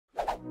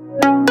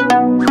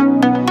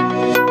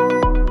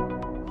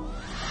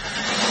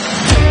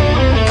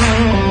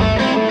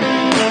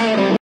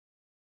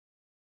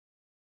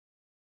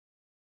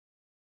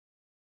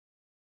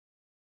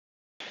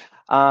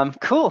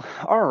Cool.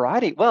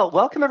 Alrighty. Well,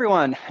 welcome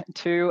everyone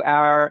to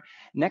our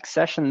next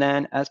session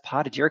then as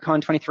part of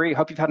JiraCon23.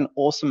 Hope you've had an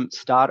awesome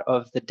start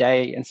of the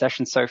day and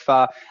session so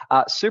far.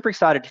 Super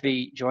excited to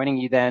be joining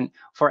you then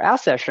for our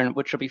session,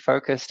 which will be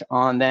focused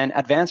on then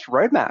advanced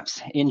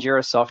roadmaps in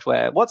Jira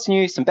software. What's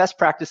new, some best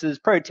practices,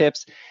 pro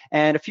tips,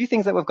 and a few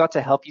things that we've got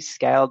to help you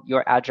scale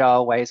your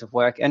agile ways of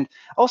work, and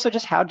also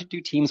just how to do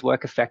teams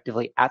work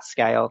effectively at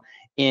scale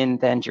in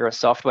then Jira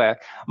software.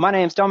 My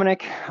name's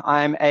Dominic.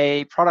 I'm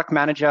a product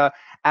manager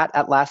at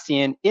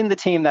Atlassian in the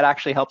team that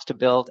actually helps to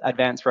build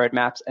advanced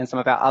roadmaps and some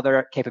of our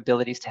other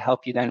capabilities to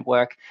help you then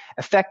work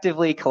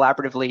effectively,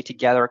 collaboratively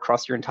together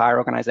across your entire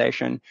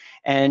organization.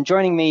 And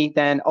joining me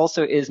then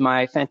also is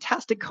my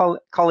fantastic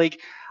colleague,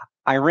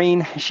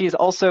 Irene. She's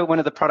also one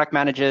of the product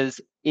managers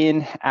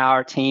in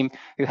our team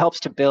who helps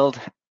to build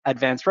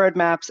advanced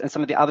roadmaps and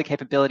some of the other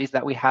capabilities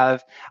that we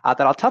have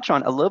that I'll touch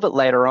on a little bit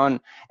later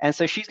on. And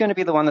so she's going to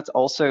be the one that's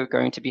also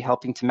going to be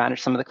helping to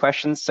manage some of the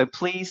questions. So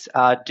please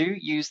do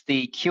use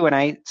the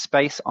Q&A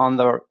space on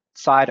the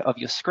side of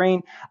your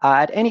screen.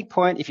 At any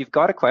point, if you've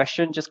got a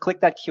question, just click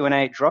that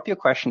Q&A, drop your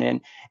question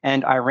in,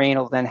 and Irene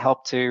will then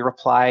help to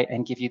reply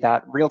and give you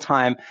that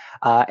real-time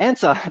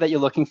answer that you're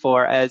looking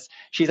for, as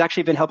she's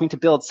actually been helping to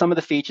build some of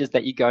the features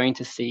that you're going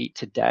to see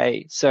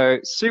today. So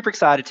super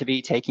excited to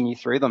be taking you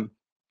through them.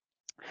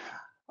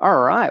 All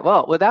right,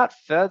 well, without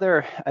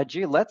further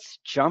ado, let's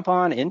jump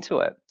on into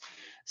it.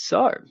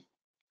 So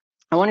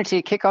I wanted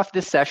to kick off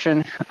this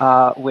session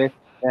with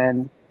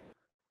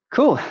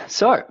cool.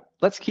 So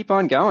let's keep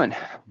on going.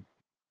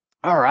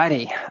 All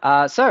righty.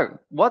 So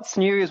what's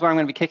new is where I'm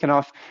going to be kicking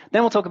off.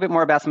 Then we'll talk a bit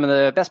more about some of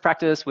the best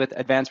practice with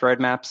advanced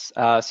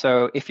roadmaps.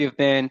 So if you're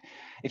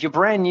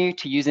brand new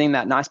to using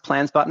that nice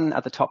plans button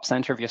at the top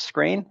center of your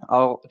screen,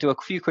 I'll do a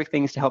few quick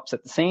things to help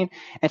set the scene.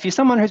 And if you're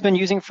someone who's been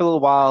using it for a little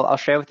while, I'll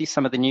share with you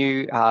some of the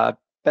new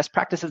best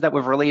practices that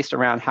we've released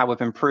around how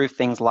we've improved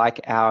things like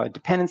our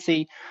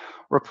dependency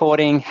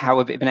reporting, how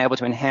we've been able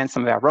to enhance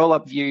some of our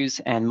roll-up views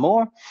and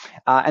more.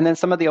 And then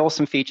some of the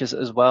awesome features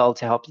as well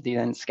to help you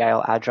then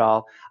scale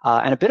Agile.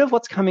 And a bit of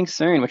what's coming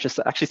soon, which is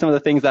actually some of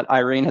the things that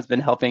Irene has been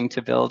helping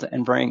to build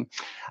and bring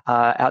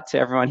out to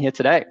everyone here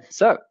today.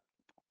 So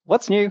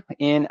what's new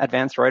in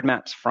advanced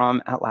roadmaps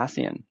from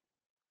Atlassian?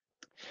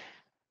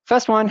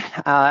 First one,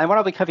 and what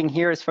I'll be covering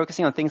here is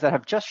focusing on things that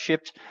have just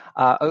shipped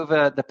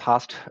over the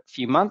past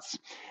few months.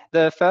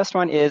 The first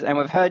one is, and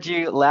we've heard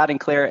you loud and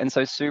clear, and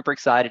so super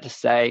excited to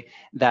say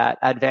that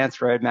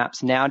Advanced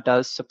Roadmaps now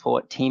does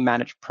support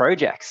team-managed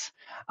projects.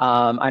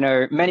 I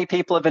know many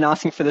people have been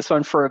asking for this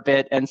one for a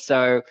bit, and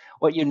so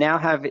what you now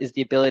have is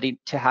the ability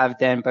to have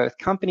then both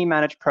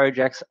company-managed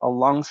projects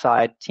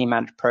alongside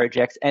team-managed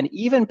projects, and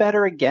even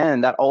better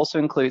again, that also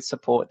includes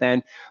support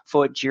then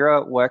for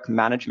Jira Work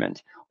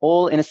Management,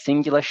 all in a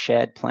singular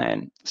shared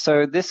plan.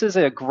 So this is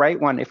a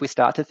great one if we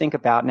start to think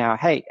about now,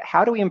 hey,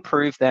 how do we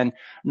improve then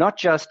not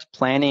just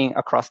planning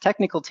across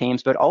technical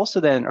teams, but also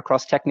then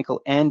across technical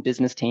and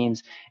business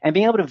teams, and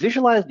being able to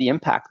visualize the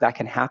impact that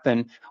can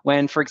happen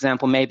when, for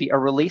example, maybe a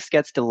release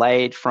gets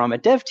delayed from a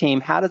dev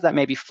team. How does that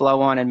maybe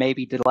flow on and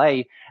maybe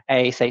delay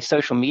a, say,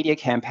 social media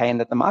campaign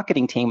that the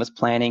marketing team was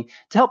planning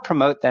to help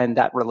promote then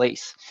that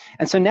release?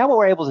 And so now what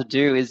we're able to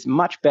do is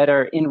much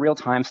better in real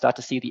time start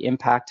to see the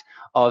impact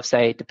of,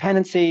 say,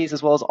 dependencies,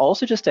 as well as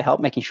also just to help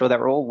making sure that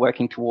we're all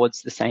working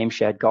towards the same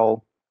shared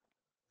goal.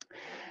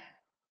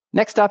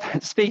 Next up,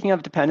 speaking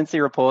of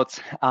dependency reports,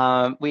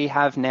 we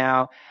have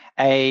now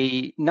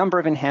a number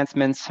of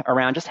enhancements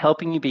around just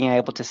helping you being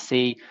able to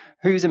see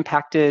who's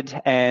impacted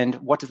and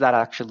what does that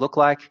actually look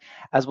like,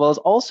 as well as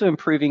also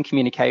improving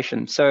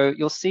communication. So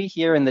you'll see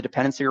here in the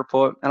dependency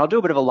report, and I'll do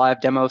a bit of a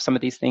live demo of some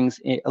of these things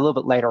a little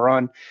bit later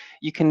on,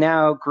 you can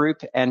now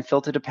group and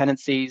filter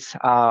dependencies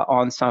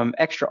on some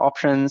extra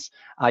options.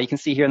 You can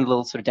see here in the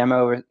little sort of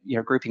demo,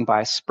 grouping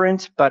by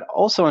sprint, but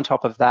also on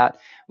top of that,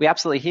 we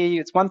absolutely hear you.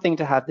 It's one thing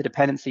to have the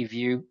dependency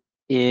view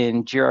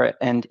in Jira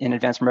and in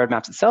Advanced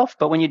Roadmaps itself,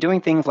 but when you're doing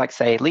things like,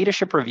 say,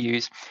 leadership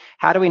reviews,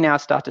 how do we now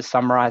start to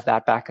summarize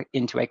that back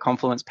into a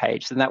Confluence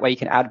page? So that way you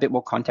can add a bit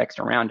more context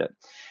around it.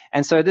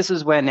 And so this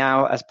is where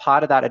now, as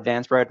part of that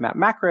Advanced Roadmap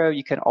macro,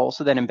 you can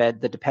also then embed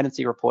the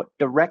dependency report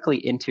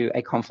directly into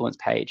a Confluence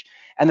page.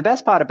 And the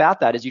best part about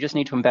that is you just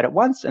need to embed it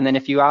once, and then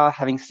if you are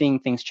seeing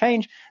things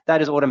change,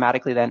 that is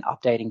automatically then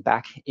updating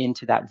back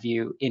into that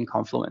view in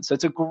Confluence. So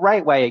it's a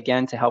great way,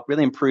 again, to help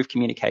really improve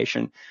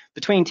communication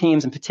between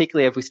teams, and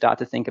particularly if we start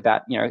to think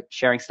about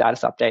sharing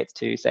status updates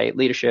to, say,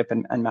 leadership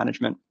and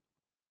management.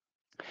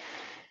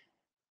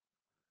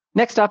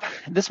 Next up,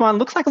 this one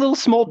looks like a little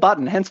small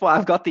button, hence why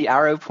I've got the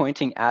arrow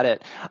pointing at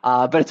it.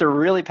 But it's a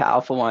really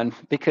powerful one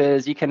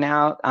because you can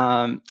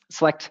now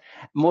select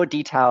more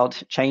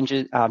detailed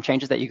changes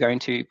that you're going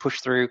to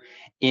push through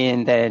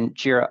in then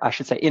Jira, I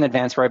should say, in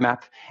Advanced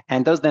Roadmap.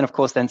 And those then, of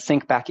course, then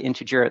sync back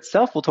into Jira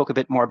itself. We'll talk a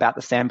bit more about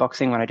the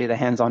sandboxing when I do the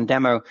hands-on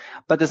demo.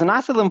 But there's a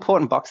nice little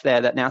important box there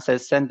that now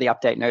says send the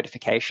update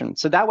notification.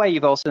 So that way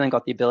you've also then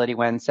got the ability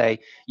when, say,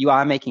 you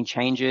are making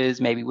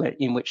changes, maybe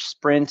in which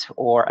sprint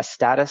or a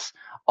status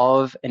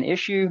of an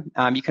issue,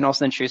 you can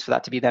also then choose for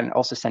that to be then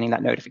also sending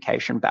that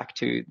notification back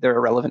to the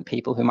relevant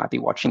people who might be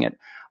watching it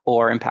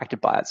or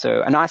impacted by it.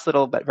 So a nice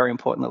little but very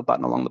important little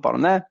button along the bottom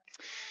there.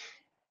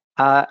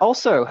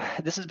 Also,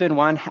 this has been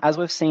one, as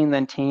we've seen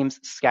then teams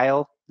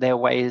scale their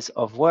ways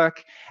of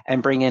work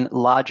and bring in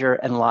larger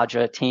and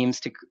larger teams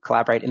to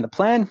collaborate in the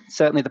plan.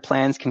 Certainly the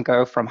plans can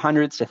go from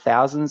hundreds to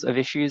thousands of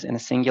issues in a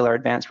singular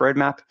advanced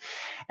roadmap.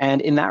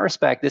 And in that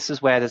respect, this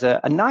is where there's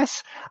a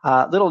nice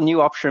little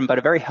new option, but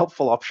a very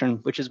helpful option,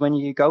 which is when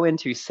you go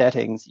into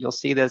settings, you'll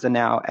see there's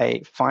now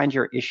a find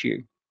your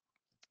issue.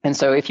 And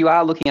so if you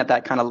are looking at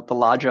that kind of the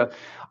larger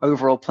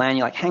overall plan,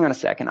 you're like, hang on a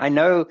second, I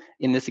know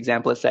in this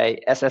example, let's say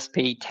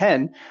SSP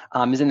 10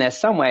 is in there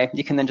somewhere.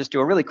 You can then just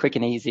do a really quick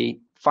and easy,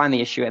 find the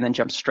issue, and then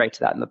jump straight to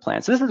that in the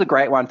plan. So this is a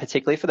great one,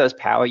 particularly for those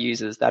power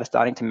users that are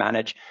starting to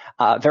manage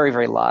very,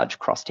 very large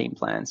cross-team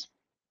plans.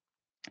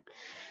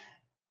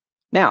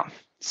 Now,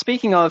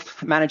 speaking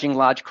of managing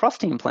large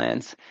cross-team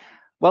plans,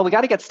 well, we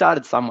got to get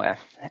started somewhere.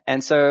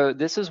 And so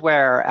this is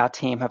where our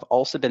team have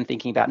also been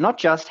thinking about not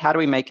just how do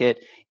we make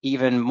it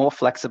even more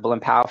flexible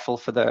and powerful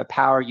for the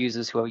power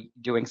users who are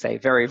doing, say,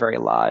 very, very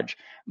large,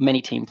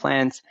 many team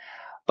plans,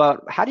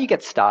 but how do you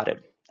get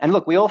started? And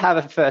look, we all have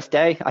a first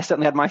day. I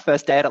certainly had my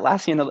first day at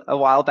Atlassian a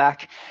while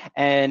back.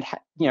 And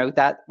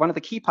that one of the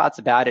key parts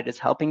about it is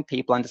helping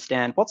people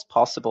understand what's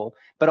possible,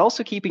 but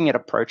also keeping it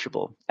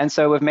approachable. And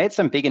so we've made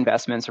some big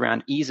investments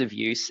around ease of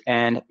use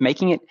and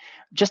making it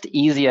just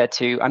easier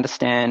to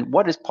understand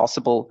what is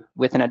possible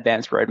with an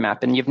advanced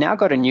roadmap. And you've now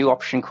got a new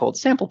option called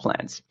sample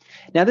plans.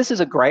 Now, this is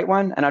a great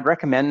one, and I'd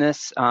recommend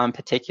this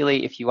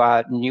particularly if you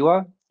are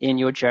newer in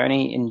your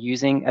journey in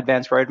using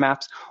advanced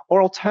roadmaps,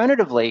 or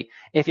alternatively,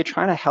 if you're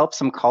trying to help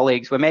some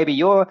colleagues where maybe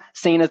you're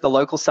seen as the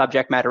local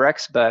subject matter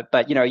expert,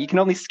 but you can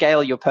only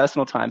scale your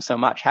personal time so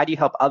much. How do you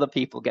help other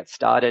people get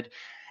started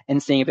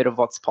and seeing a bit of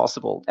what's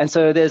possible? And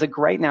so there's a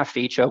great now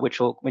feature which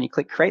will, when you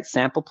click create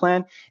sample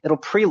plan, it'll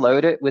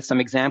preload it with some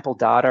example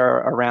data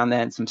around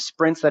then, some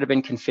sprints that have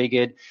been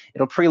configured.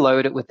 It'll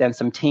preload it with then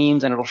some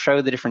teams, and it'll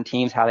show the different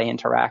teams how they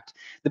interact.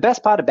 The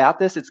best part about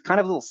this, it's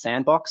kind of a little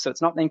sandbox, so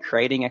it's not then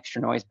creating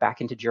extra noise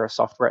back into Jira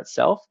software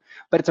itself,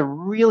 but it's a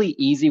really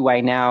easy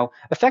way now,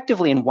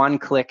 effectively in one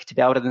click, to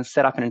be able to then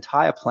set up an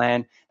entire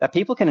plan that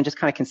people can just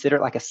kind of consider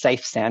it like a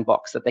safe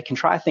sandbox, that they can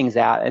try things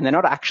out and they're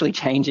not actually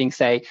changing,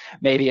 say,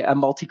 maybe a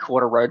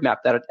multi-quarter roadmap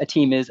that a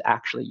team is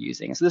actually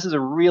using. So this is a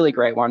really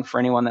great one for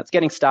anyone that's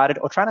getting started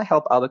or trying to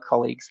help other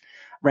colleagues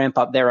ramp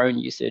up their own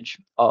usage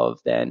of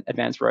then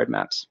advanced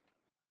roadmaps.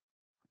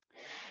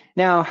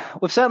 Now,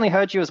 we've certainly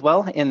heard you as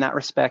well in that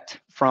respect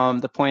from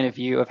the point of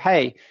view of,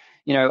 hey,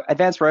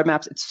 advanced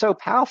roadmaps, it's so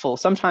powerful.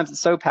 Sometimes it's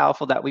so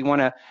powerful that we want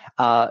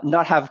to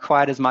not have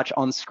quite as much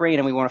on screen,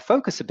 and we want to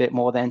focus a bit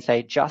more than,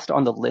 say, just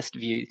on the list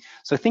view.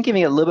 So think of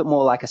it a little bit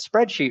more like a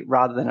spreadsheet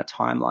rather than a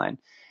timeline.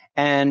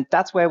 And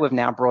that's where we've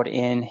now brought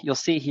in, you'll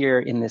see here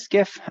in this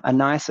GIF, a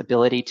nice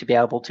ability to be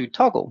able to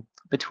toggle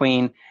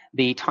between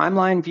the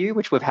timeline view,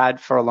 which we've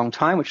had for a long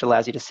time, which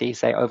allows you to see,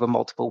 say, over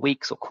multiple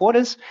weeks or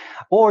quarters,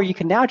 or you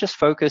can now just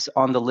focus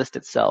on the list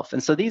itself.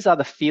 And so these are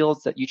the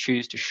fields that you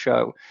choose to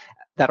show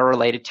that are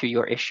related to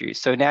your issues.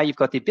 So now you've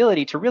got the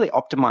ability to really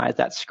optimize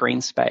that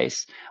screen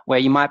space where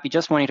you might be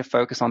just wanting to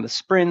focus on the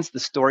sprints, the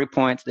story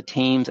points, the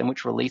teams, and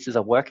which releases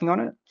are working on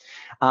it.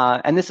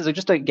 And this is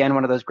just, again,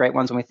 one of those great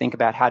ones when we think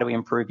about how do we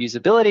improve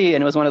usability,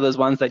 and it was one of those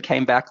ones that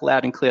came back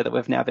loud and clear that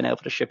we've now been able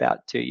to ship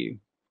out to you.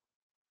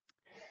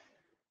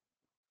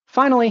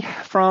 Finally,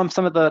 from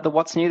some of the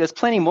what's new, there's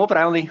plenty more, but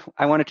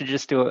I wanted to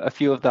just do a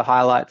few of the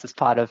highlights as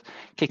part of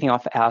kicking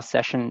off our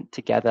session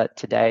together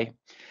today.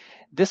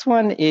 This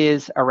one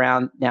is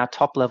around now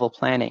top-level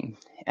planning.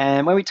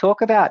 And when we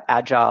talk about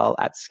Agile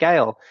at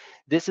scale,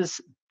 this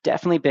has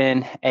definitely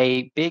been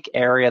a big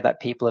area that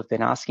people have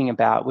been asking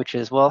about, which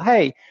is, well,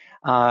 hey,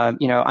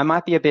 I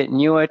might be a bit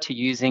newer to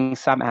using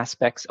some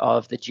aspects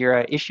of the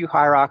Jira issue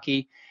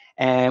hierarchy.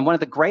 And one of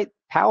the great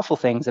powerful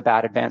things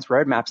about advanced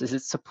roadmaps is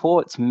it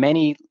supports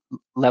many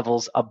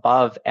levels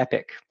above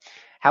Epic.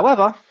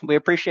 However, we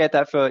appreciate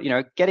that for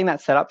getting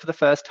that set up for the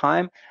first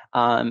time.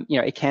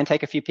 It can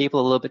take a few people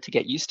a little bit to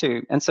get used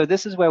to. And so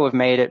this is where we've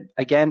made it,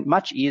 again,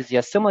 much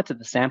easier, similar to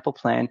the sample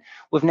plan.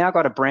 We've now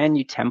got a brand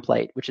new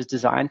template, which is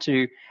designed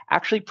to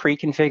actually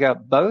pre-configure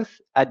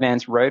both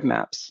advanced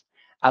roadmaps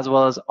as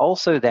well as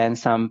also then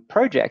some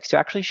projects to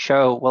actually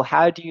show, well,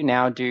 how do you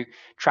now do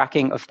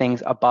tracking of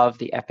things above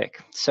the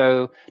epic?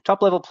 So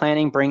top-level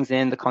planning brings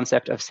in the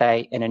concept of,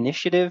 say, an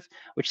initiative,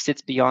 which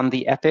sits beyond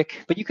the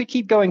epic, but you could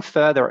keep going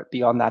further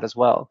beyond that as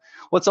well.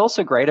 What's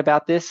also great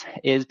about this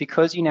is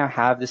because you now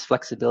have this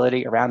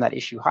flexibility around that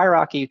issue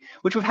hierarchy,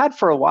 which we've had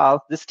for a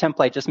while, this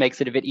template just makes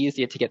it a bit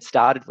easier to get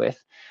started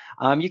with.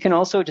 You can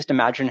also just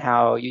imagine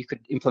how you could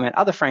implement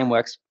other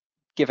frameworks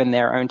given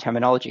their own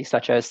terminology,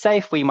 such as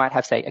SAFe, where you might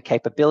have, say, a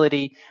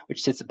capability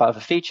which sits above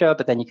a feature,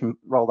 but then you can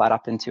roll that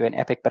up into an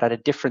epic, but at a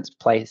different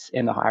place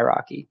in the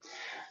hierarchy.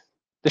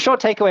 The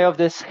short takeaway of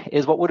this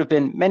is what would have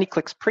been many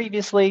clicks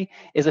previously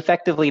is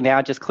effectively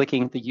now just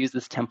clicking the use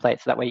this template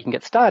so that way you can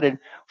get started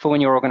for when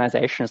your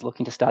organization is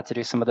looking to start to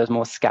do some of those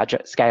more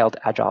scaled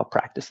agile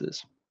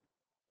practices.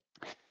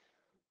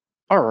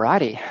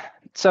 Alrighty,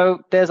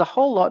 so there's a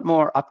whole lot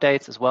more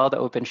updates as well that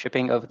we've been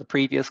shipping over the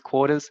previous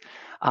quarters.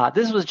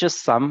 This was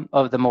just some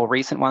of the more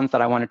recent ones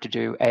that I wanted to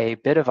do a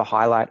bit of a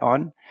highlight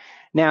on.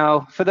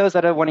 Now, for those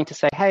that are wanting to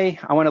say, hey,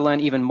 I want to learn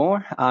even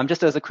more,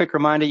 just as a quick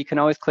reminder, you can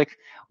always click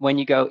when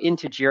you go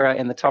into Jira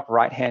in the top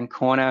right-hand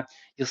corner,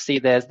 you'll see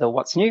there's the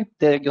what's new.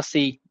 There you'll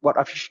see what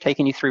I've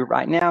taken you through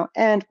right now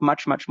and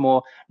much, much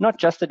more, not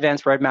just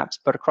advanced roadmaps,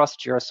 but across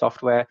Jira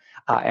software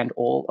and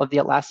all of the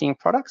Atlassian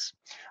products.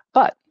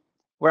 But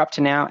we're up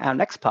to now our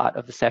next part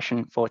of the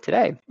session for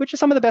today, which is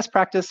some of the best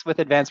practice with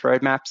advanced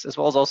roadmaps, as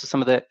well as also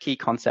some of the key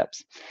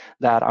concepts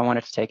that I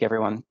wanted to take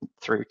everyone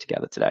through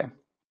together today.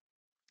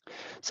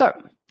 So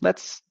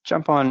let's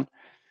jump on.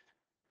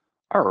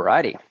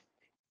 Alrighty.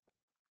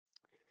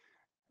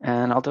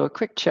 And I'll do a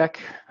quick check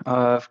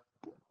of,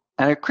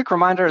 and a quick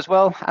reminder as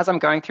well, as I'm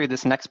going through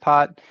this next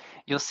part,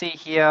 you'll see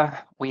here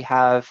we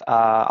have,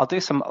 I'll do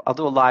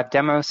a live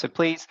demo, so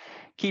please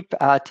keep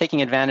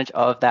taking advantage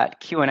of that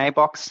Q&A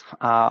box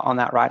on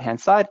that right-hand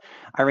side.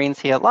 Irene's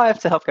here live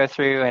to help go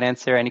through and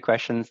answer any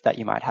questions that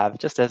you might have,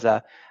 just as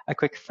a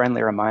quick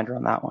friendly reminder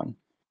on that one.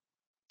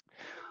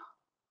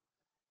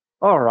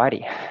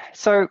 Alrighty,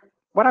 so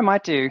what I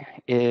might do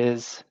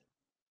is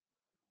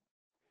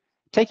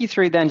take you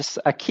through then just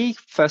a key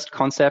first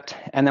concept,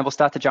 and then we'll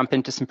start to jump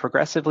into some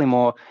progressively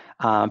more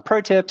pro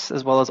tips,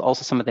 as well as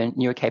also some of the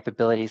newer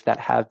capabilities that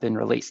have been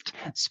released.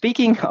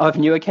 Speaking of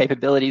newer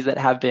capabilities that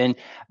have been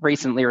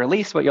recently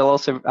released, what you'll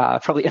also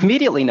probably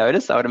immediately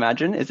notice, I would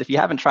imagine, is if you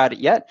haven't tried it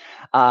yet,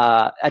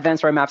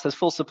 Advanced Roadmaps has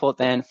full support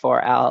then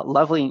for our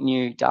lovely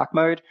new dark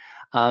mode.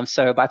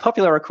 So by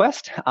popular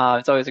request,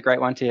 it's always a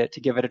great one to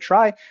give it a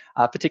try,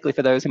 particularly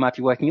for those who might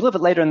be working a little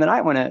bit later in the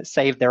night, want to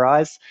save their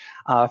eyes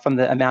from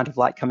the amount of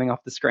light coming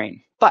off the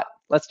screen. But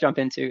let's jump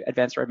into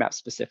advanced roadmaps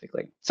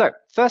specifically. So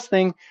first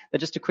thing that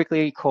just to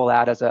quickly call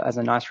out as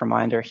a nice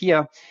reminder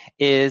here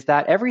is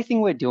that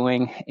everything we're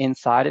doing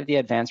inside of the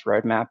advanced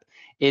roadmap,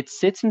 it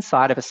sits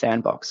inside of a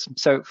sandbox.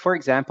 So for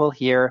example,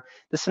 here,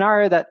 the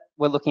scenario that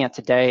we're looking at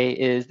today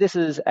is this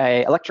is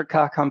an electric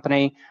car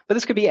company, but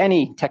this could be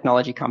any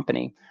technology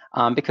company.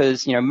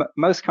 Because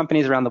most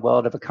companies around the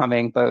world are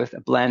becoming both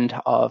a blend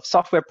of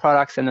software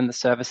products and then the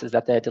services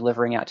that they're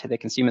delivering out to their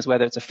consumers,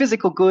 whether it's a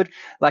physical good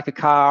like a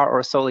car or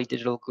a solely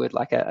digital good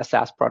like a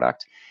SaaS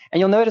product. And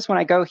you'll notice when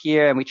I go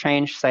here and we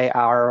change, say,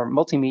 our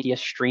multimedia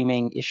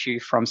streaming issue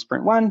from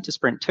Sprint 1 to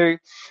Sprint 2,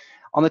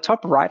 on the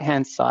top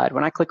right-hand side,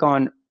 when I click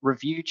on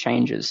Review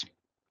Changes,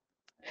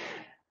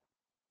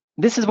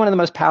 this is one of the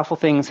most powerful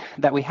things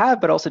that we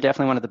have, but also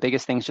definitely one of the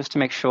biggest things just to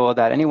make sure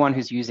that anyone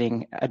who's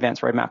using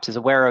advanced roadmaps is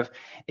aware of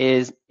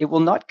is it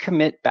will not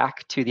commit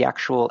back to the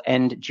actual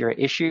end Jira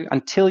issue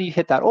until you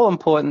hit that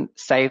all-important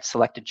Save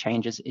Selected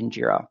Changes in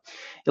Jira.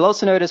 You'll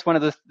also notice one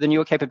of the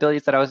newer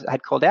capabilities that I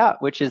had called out,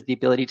 which is the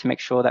ability to make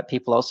sure that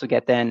people also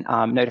get then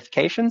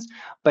notifications.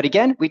 But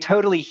again, we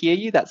totally hear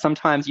you that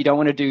sometimes you don't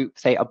want to do,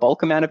 say, a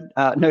bulk amount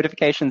of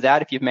notifications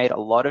out if you've made a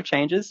lot of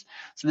changes.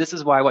 So this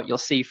is why what you'll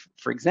see,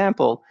 for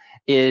example,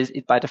 is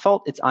by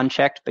default, it's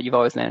unchecked, but you've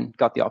always then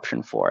got the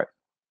option for it.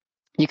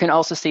 You can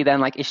also see then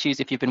like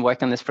issues if you've been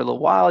working on this for a little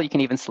while. You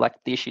can even select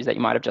the issues that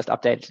you might have just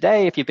updated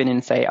today if you've been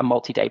in, say, a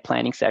multi-day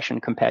planning session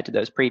compared to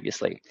those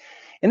previously.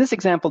 In this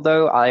example,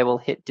 though, I will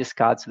hit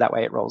discard so that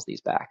way it rolls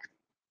these back.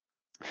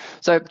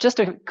 So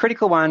just a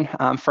critical one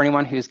for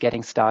anyone who's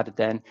getting started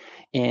then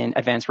in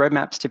advanced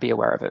roadmaps to be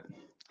aware of it.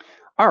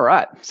 All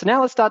right, so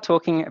now let's start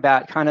talking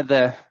about kind of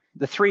the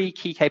three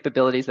key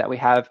capabilities that we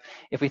have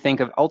if we think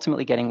of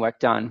ultimately getting work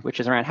done, which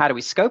is around how do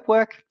we scope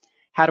work,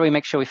 how do we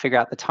make sure we figure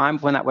out the time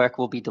when that work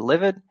will be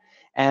delivered,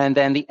 and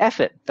then the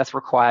effort that's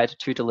required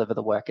to deliver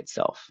the work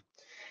itself.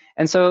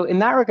 And so in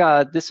that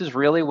regard, this is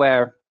really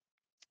where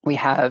we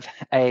have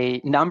a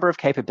number of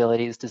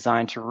capabilities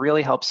designed to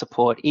really help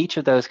support each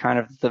of those kind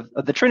of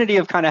the trinity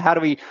of kind of how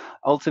do we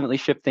ultimately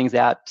ship things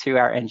out to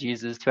our end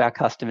users, to our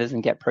customers,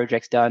 and get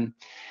projects done.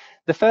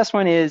 The first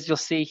one is you'll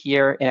see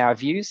here in our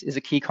views is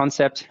a key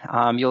concept.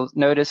 You'll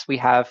notice we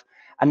have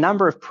a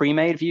number of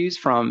pre-made views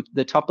from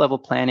the top-level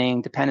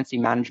planning, dependency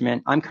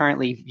management. I'm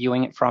currently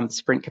viewing it from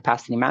sprint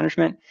capacity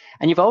management.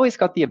 And you've always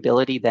got the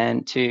ability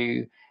then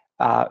to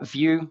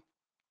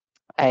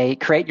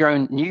create your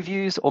own new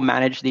views or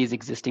manage these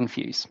existing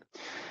views.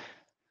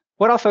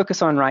 What I'll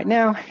focus on right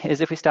now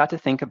is if we start to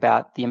think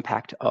about the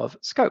impact of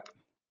scope.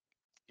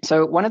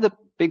 So one of the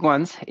big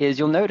ones is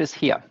you'll notice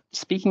here,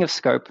 speaking of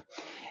scope,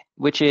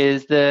 which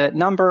is the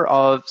number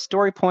of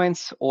story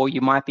points, or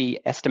you might be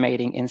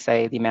estimating in,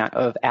 say, the amount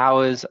of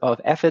hours of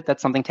effort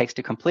that something takes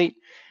to complete.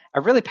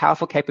 A really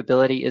powerful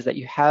capability is that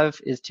you have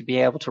is to be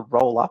able to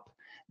roll up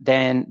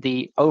then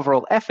the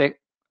overall effort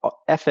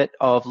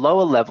of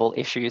lower level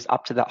issues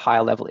up to that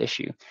higher level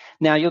issue.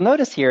 Now, you'll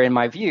notice here in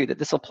my view that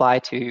this will apply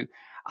to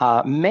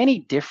many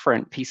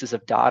different pieces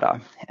of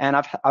data. And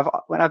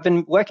when I've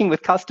been working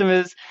with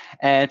customers,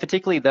 and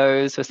particularly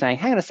those who are saying,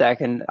 hang on a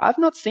second, I've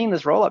not seen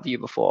this roll-up view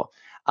before.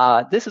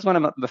 This is one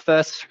of the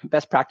first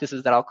best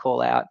practices that I'll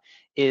call out,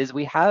 is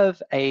we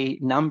have a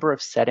number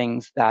of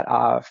settings that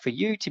are for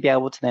you to be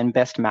able to then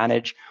best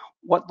manage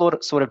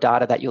what sort of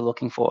data that you're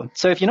looking for.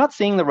 So if you're not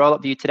seeing the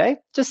roll-up view today,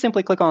 just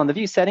simply click on the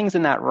view settings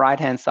in that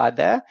right-hand side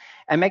there,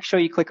 and make sure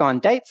you click on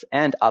dates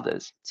and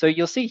others. So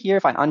you'll see here,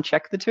 if I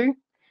uncheck the two,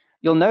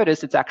 you'll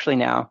notice it's actually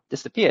now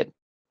disappeared.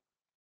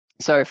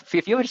 So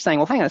if you were just saying,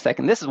 well, hang on a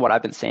second, this is what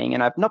I've been seeing,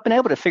 and I've not been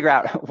able to figure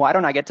out why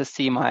don't I get to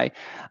see my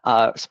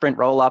sprint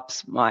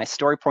roll-ups, my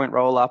story point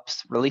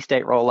roll-ups, release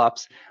date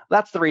roll-ups,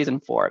 that's the reason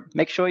for it.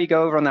 Make sure you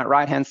go over on that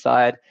right-hand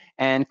side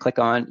and click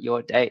on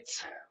your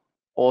dates.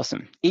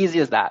 Awesome, easy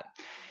as that.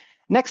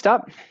 Next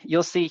up,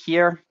 you'll see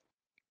here,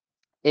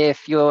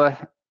 if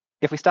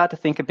we start to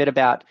think a bit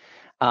about,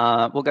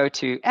 we'll go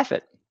to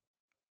effort.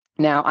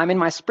 Now, I'm in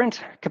my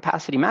sprint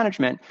capacity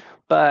management,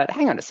 but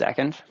hang on a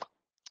second.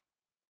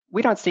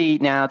 We don't see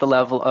now the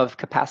level of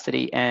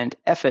capacity and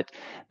effort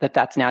that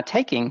that's now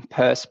taking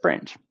per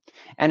sprint.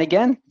 And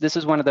again, this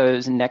is one of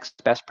those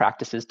next best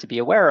practices to be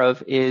aware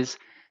of, is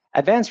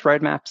advanced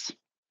roadmaps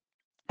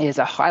is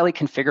a highly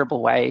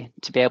configurable way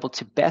to be able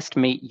to best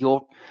meet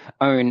your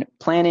own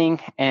planning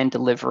and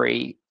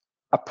delivery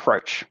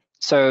approach.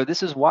 So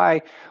this is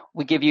why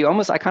we give you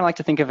almost, I kind of like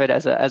to think of it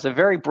as a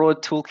very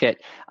broad toolkit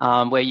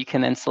where you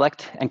can then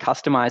select and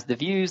customize the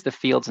views, the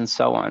fields, and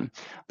so on.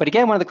 But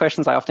again, one of the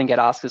questions I often get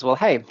asked is, well,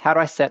 hey, how do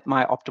I set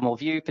my optimal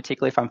view,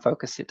 particularly if I'm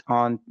focused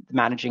on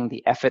managing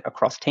the effort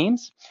across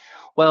teams?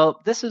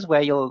 Well, this is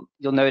where you'll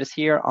notice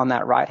here on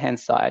that right-hand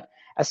side,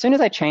 as soon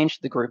as I change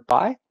the group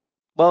by,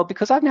 well,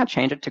 because I've now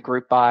changed it to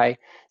group by,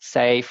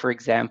 say, for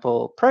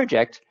example,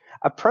 project,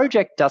 a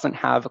project doesn't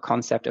have a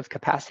concept of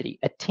capacity.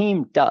 A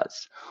team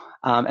does.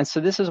 And so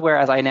this is where,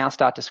 as I now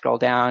start to scroll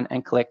down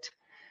and clicked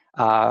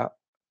on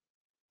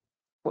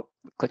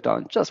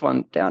just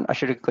one down, I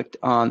should have clicked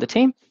on the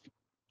team.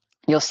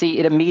 You'll see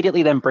it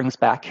immediately then brings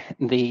back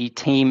the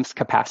team's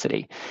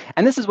capacity.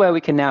 And this is where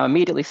we can now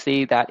immediately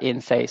see that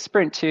in, say,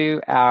 Sprint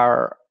 2,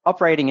 our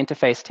operating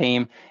interface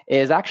team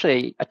is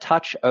actually a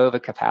touch over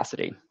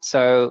capacity.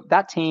 So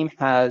that team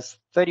has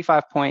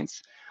 35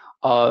 points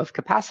of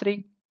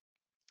capacity.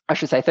 I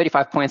should say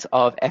 35 points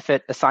of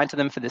effort assigned to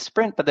them for this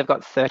sprint, but they've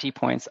got 30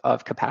 points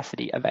of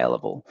capacity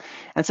available.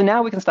 And so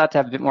now we can start to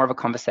have a bit more of a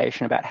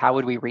conversation about how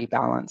would we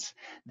rebalance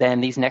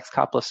then these next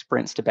couple of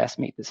sprints to best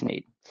meet this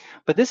need.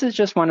 But this is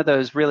just one of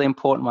those really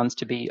important ones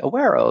to be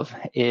aware of,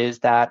 is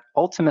that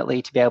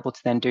ultimately to be able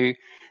to then do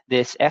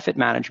this effort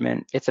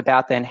management, it's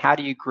about then how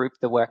do you group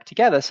the work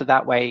together so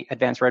that way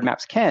advanced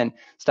roadmaps can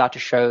start to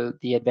show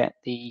the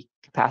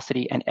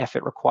capacity and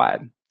effort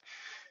required.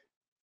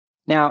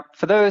 Now,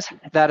 for those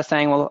that are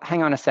saying, well,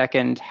 hang on a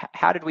second,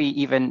 how did we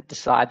even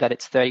decide that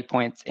it's 30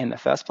 points in the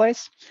first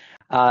place?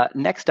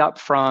 Next up,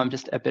 from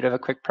just a bit of a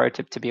quick pro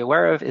tip to be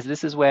aware of, is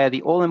this is where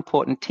the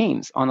all-important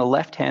teams on the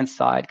left-hand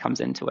side comes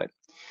into it.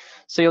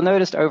 So you'll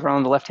notice over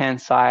on the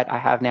left-hand side, I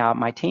have now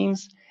my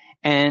teams,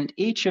 and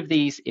each of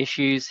these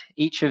issues,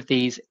 each of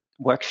these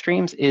work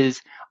streams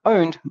is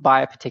owned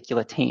by a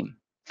particular team.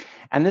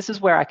 And this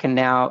is where I can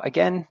now,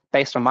 again,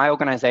 based on my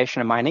organization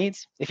and my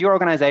needs, if your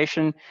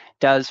organization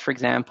does, for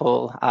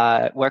example,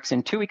 works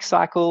in 2-week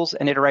cycles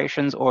and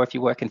iterations, or if you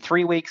work in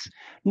 3 weeks,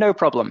 no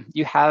problem.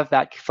 You have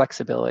that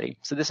flexibility.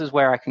 So this is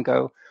where I can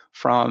go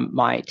from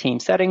my team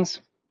settings,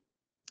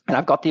 and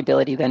I've got the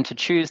ability then to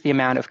choose the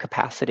amount of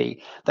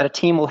capacity that a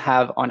team will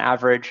have on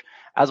average,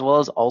 as well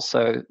as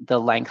also the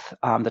length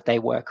that they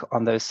work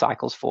on those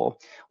cycles for,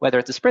 whether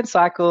it's a sprint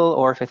cycle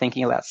or if you're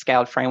thinking about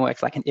scaled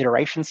frameworks like an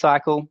iteration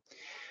cycle.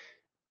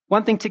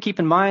 One thing to keep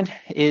in mind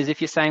is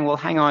if you're saying, well,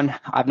 hang on,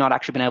 I've not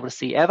actually been able to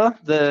see ever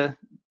the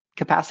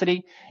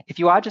capacity. If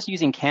you are just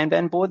using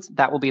Kanban boards,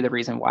 that will be the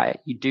reason why.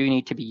 You do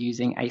need to be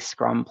using a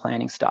Scrum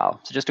planning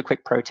style. So just a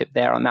quick pro tip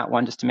there on that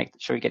one, just to make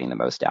sure you're getting the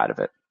most out of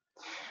it.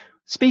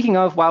 Speaking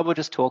of, while we're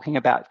just talking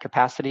about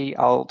capacity,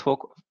 I'll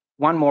talk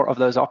one more of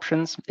those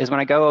options is when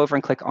I go over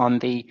and click on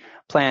the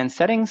plan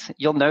settings,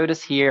 you'll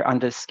notice here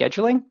under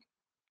scheduling,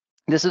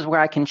 this is where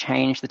I can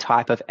change the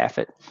type of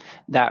effort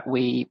that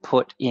we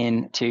put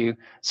into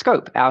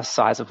scope, our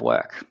size of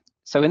work.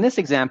 So in this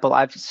example,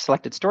 I've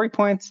selected story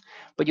points,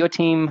 but your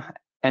team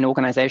and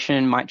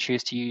organization might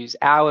choose to use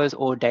hours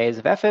or days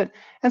of effort.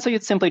 And so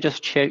you'd simply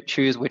just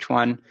choose which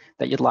one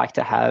that you'd like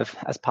to have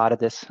as part of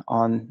this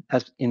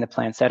as in the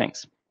plan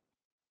settings.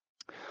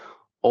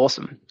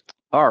 Awesome.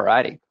 All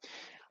righty.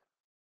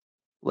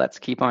 Let's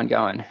keep on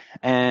going.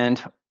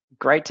 And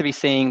Great to be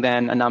seeing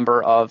then a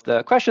number of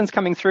the questions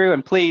coming through,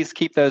 and please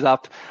keep those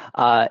up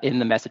in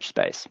the message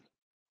space.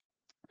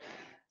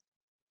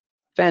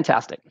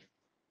 Fantastic.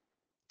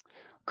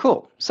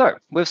 Cool. So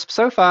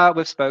far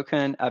we've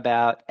spoken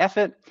about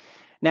effort.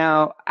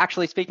 Now,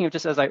 actually speaking of,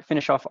 just as I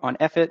finish off on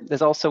effort,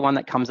 there's also one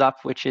that comes up,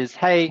 which is,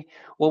 hey,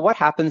 well, what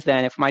happens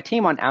then if my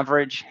team on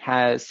average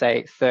has,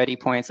 say, 30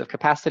 points of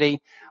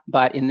capacity,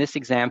 but in this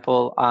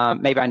example,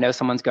 maybe I know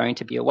someone's going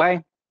to be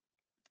away.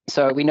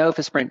 So we know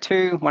for sprint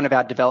 2, one of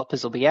our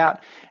developers will be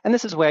out, and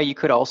this is where you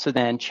could also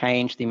then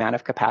change the amount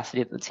of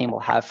capacity that the team will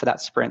have for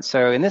that sprint.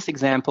 So in this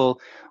example,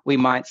 we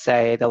might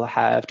say they'll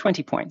have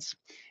 20 points.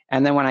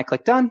 And then when I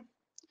click done,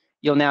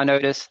 you'll now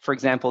notice, for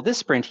example, this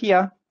sprint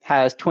here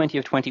has 20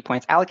 of 20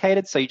 points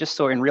allocated. So you just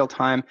saw in real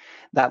time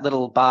that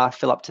little bar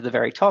fill up to the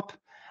very top,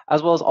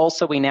 as well as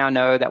also we now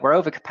know that we're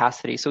over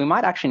capacity. So we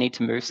might actually need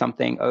to move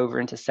something over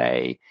into,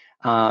 say,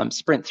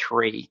 sprint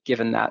 3,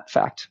 given that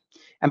fact.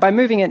 And by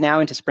moving it now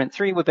into sprint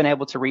 3, we've been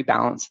able to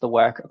rebalance the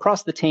work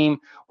across the team,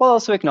 while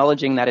also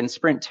acknowledging that in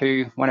sprint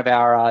 2, one of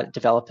our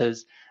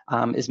developers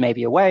is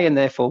maybe away, and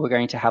therefore we're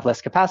going to have less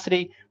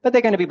capacity, but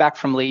they're going to be back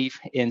from leave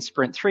in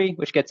sprint 3,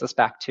 which gets us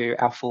back to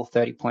our full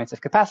 30 points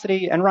of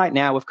capacity. And right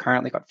now we've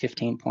currently got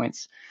 15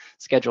 points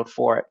scheduled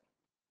for it.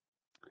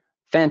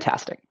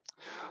 Fantastic.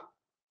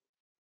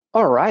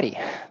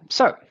 Alrighty,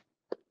 so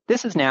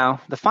this is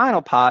now the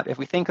final part. If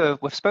we think of,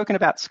 we've spoken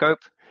about scope,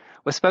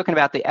 we've spoken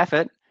about the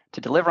effort to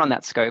deliver on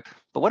that scope,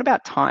 but what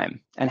about time?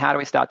 And how do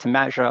we start to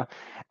measure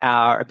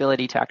our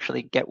ability to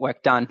actually get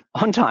work done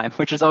on time,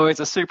 which is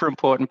always a super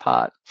important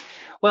part?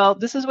 Well,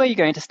 this is where you're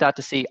going to start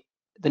to see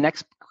the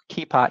next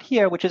key part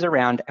here, which is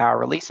around our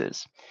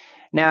releases.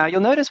 Now,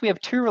 you'll notice we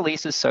have 2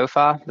 releases so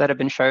far that have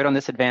been showed on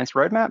this advanced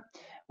roadmap.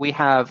 We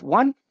have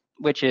one,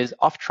 which is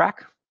off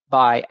track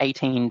by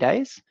 18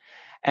 days,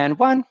 and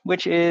one,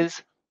 which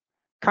is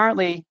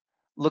currently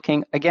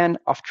looking, again,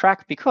 off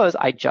track because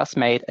I just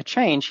made a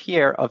change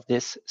here of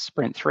this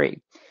sprint 3.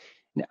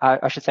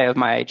 I should say of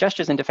my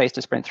gestures interface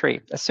to sprint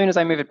 3. As soon as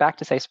I move it back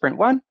to, say, sprint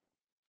 1,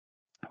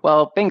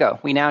 well, bingo,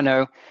 we now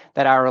know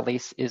that our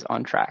release is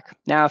on track.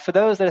 Now, for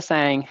those that are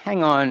saying,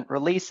 hang on,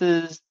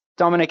 releases,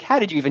 Dominic, how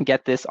did you even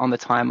get this on the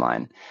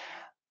timeline?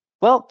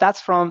 Well,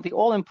 that's from the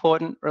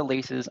all-important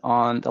releases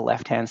on the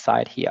left-hand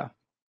side here.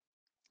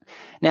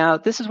 Now,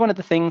 this is one of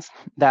the things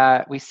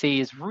that we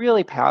see is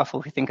really powerful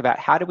if we think about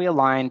how do we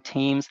align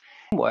teams'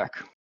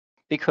 work.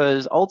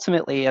 Because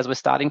ultimately, as we're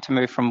starting to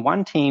move from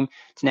one team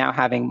to now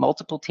having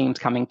multiple teams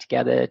coming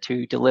together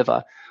to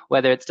deliver,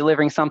 whether it's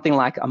delivering something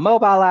like a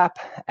mobile app,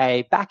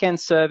 a back-end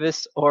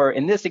service, or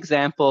in this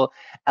example,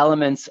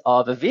 elements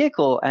of a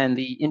vehicle and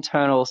the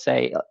internal,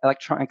 say,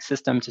 electronic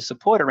system to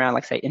support around,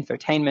 like, say,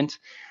 infotainment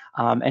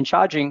and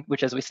charging,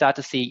 which as we start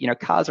to see,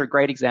 cars are a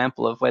great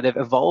example of where they've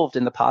evolved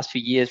in the past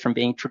few years from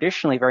being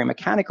traditionally very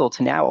mechanical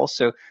to now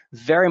also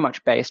very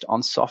much based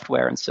on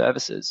software and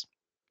services.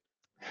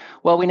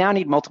 Well, we now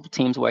need multiple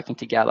teams working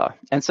together.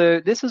 And so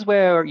this is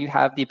where you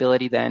have the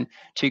ability then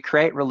to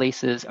create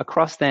releases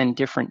across then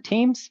different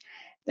teams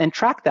and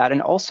track that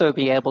and also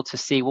be able to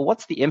see, well,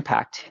 what's the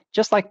impact?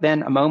 Just like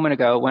then a moment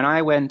ago when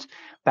I went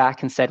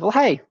back and said, well,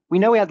 hey, we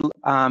know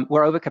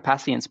we're over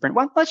capacity in sprint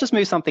 1, let's just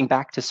move something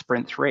back to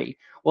sprint 3.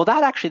 Well,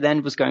 that actually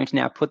then was going to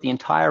now put the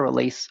entire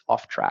release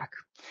off track.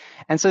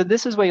 And so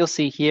this is where you'll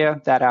see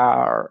here that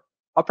our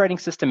operating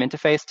system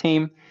interface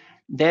team,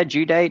 their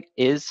due date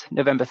is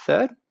November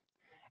 3rd.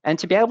 And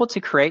to be able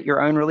to create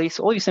your own release,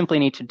 all you simply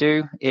need to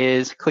do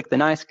is click the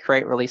nice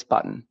Create Release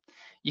button.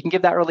 You can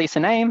give that release a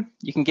name.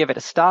 You can give it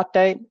a start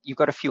date. You've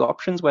got a few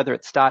options, whether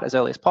it's start as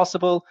early as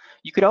possible.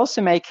 You could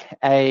also make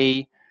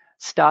a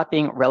start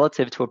being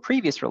relative to a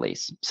previous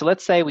release. So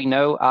let's say we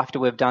know after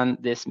we've done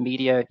this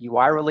media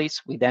UI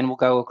release, we then will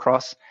go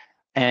across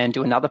and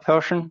do another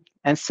portion.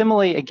 And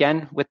similarly,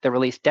 again, with the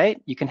release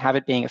date, you can have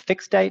it being a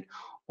fixed date,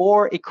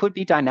 or it could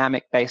be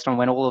dynamic based on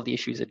when all of the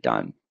issues are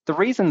done. The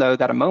reason, though,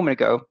 that a moment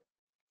ago,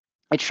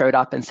 it showed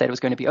up and said it was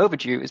going to be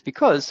overdue is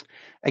because,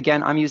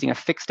 again, I'm using a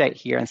fixed date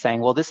here and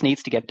saying, well, this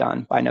needs to get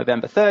done by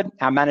November 3rd.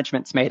 Our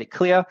management's made it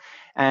clear.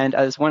 And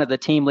as one of the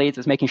team leads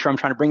is making sure I'm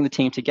trying to bring the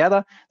team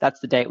together, that's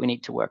the date we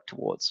need to work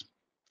towards.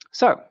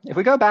 So if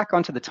we go back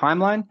onto the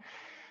timeline,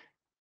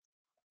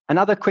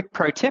 another quick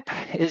pro tip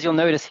is you'll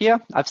notice here,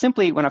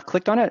 when I've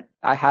clicked on it,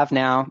 I have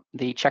now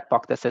the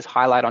checkbox that says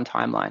highlight on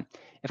timeline.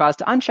 If I was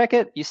to uncheck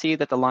it, you see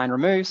that the line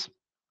removes.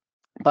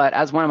 But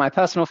as one of my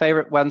personal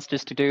favorite ones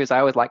just to do is I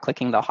always like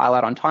clicking the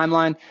highlight on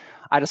timeline.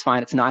 I just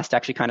find it's nice to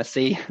actually kind of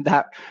see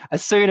that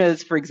as soon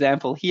as, for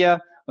example, here,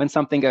 when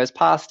something goes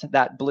past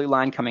that blue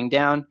line coming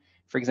down,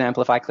 for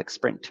example, if I click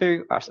sprint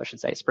 2, or I should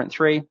say sprint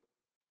 3,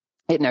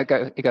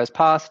 it goes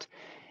past.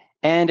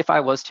 And if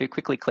I was to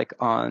quickly click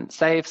on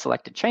save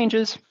selected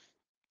changes,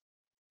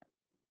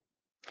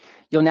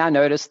 you'll now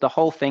notice the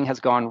whole thing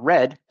has gone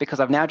red because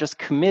I've now just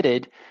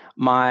committed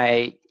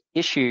my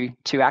issue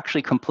to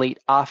actually complete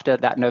after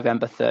that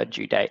November 3rd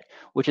due date,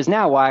 which is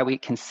now why we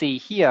can see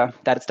here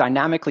that it's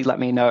dynamically let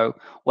me know,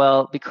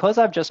 well, because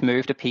I've just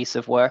moved a piece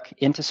of work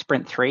into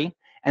sprint 3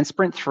 And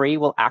sprint 3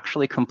 will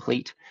actually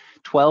complete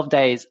 12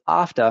 days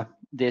after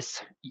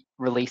this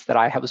release that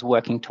I was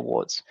working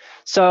towards.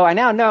 So I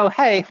now know,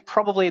 hey,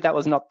 probably that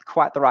was not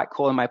quite the right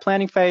call in my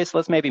planning phase.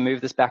 Let's maybe move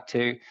this back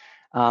to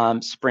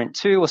sprint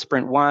 2 or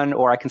sprint 1,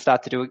 or I can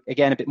start to do,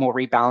 again, a bit more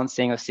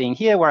rebalancing of seeing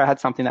here where I had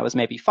something that was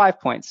maybe 5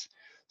 points.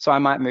 So I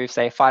might move,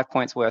 say, 5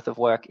 points worth of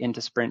work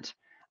into sprint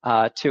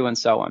 2 and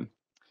so on.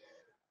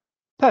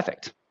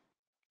 Perfect.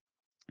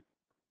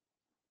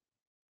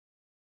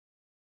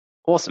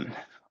 Awesome.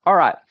 All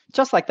right,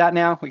 just like that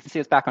now, we can see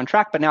it's back on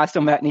track, but now I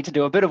still might need to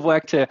do a bit of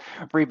work to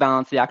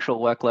rebalance the actual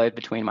workload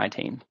between my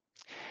team.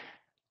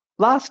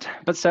 Last,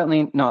 but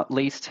certainly not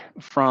least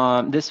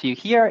from this view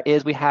here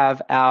is we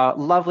have our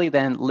lovely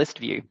then list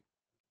view.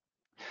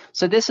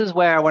 So this is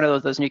where one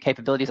of those new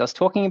capabilities I was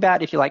talking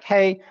about, if you're like,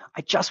 hey,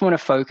 I just want to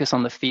focus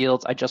on the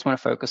fields, I just want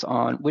to focus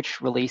on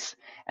which release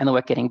and the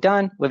work getting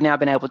done, we've now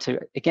been able to,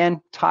 again,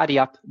 tidy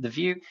up the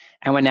view,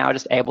 and we're now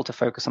just able to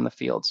focus on the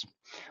fields.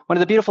 One of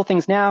the beautiful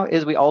things now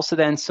is we also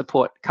then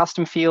support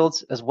custom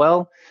fields as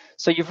well.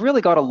 So you've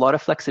really got a lot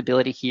of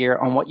flexibility here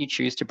on what you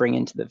choose to bring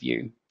into the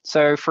view.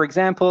 So for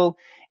example,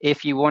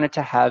 if you wanted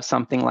to have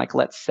something like,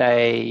 let's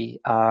say,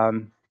 a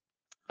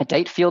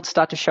date field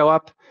start to show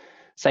up,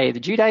 say the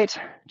due date,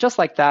 just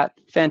like that,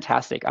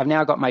 fantastic. I've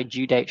now got my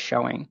due date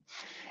showing.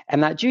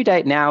 And that due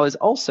date now is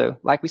also,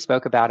 like we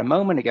spoke about a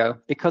moment ago,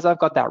 because I've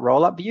got that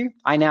roll-up view,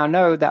 I now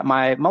know that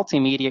my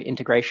multimedia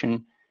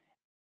integration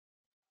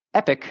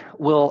epic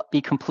will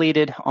be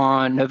completed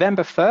on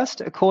November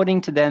 1st,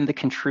 according to then the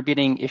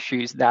contributing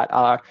issues that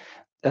are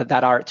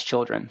its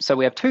children. So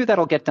we have 2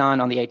 that'll get done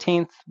on the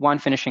 18th, 1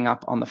 finishing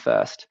up on the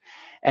 1st.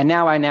 And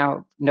now I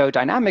know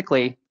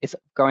dynamically it's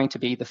going to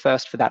be the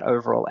 1st for that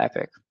overall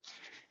epic.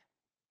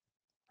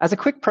 As a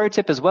quick pro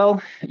tip as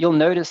well, you'll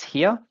notice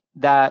here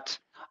that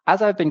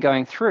as I've been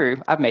going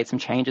through, I've made some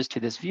changes to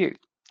this view.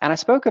 And I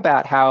spoke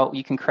about how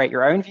you can create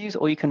your own views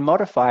or you can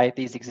modify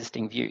these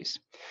existing views.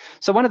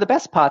 So one of the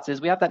best parts is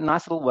we have that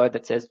nice little word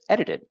that says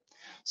edited.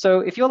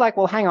 So if you're like,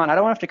 well, hang on, I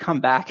don't want to have to come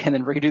back and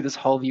then redo this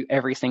whole view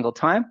every single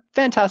time.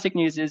 Fantastic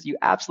news is you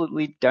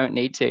absolutely don't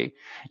need to.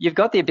 You've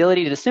got the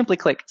ability to simply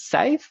click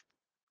save.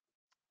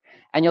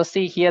 And you'll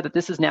see here that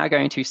this is now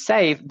going to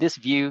save this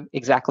view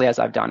exactly as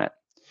I've done it.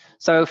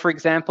 So for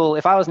example,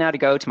 if I was now to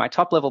go to my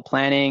top level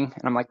planning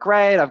and I'm like,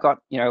 great, I've got,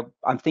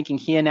 I'm thinking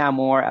here now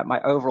more at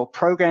my overall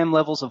program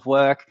levels of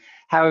work,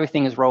 how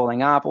everything is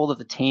rolling up, all of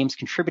the teams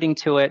contributing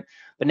to it.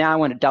 But now I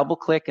want to double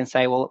click and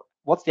say, well,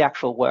 what's the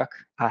actual work?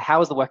 How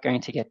is the work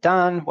going to get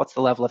done? What's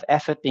the level of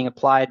effort being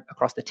applied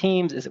across the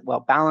teams? Is it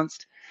well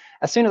balanced?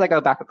 As soon as I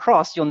go back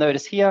across, you'll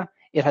notice here,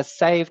 it has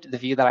saved the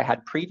view that I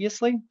had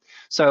previously.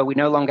 So we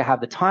no longer have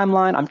the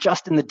timeline. I'm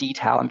just in the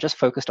detail. I'm just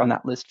focused on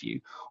that list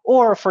view.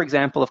 Or for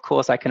example, of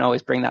course, I can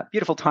always bring that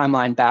beautiful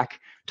timeline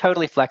back,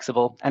 totally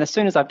flexible. And as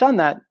soon as I've done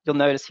that, you'll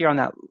notice here on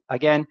that,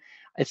 again,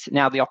 it's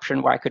now the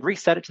option where I could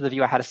reset it to the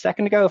view I had a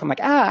second ago. If I'm like,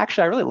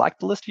 actually, I really like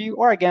the list view.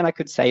 Or again, I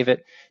could save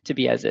it to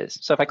be as is.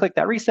 So if I click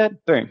that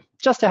reset, boom,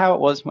 just to how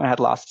it was when I had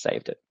last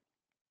saved it.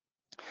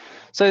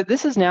 So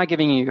this is now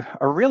giving you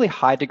a really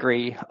high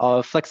degree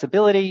of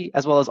flexibility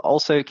as well as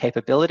also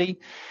capability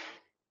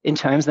in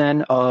terms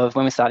then of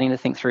when we're starting to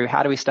think through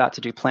how do we start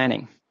to do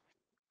planning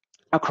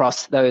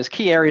across those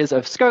key areas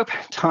of scope,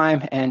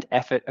 time, and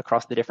effort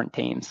across the different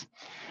teams.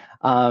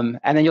 And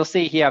then you'll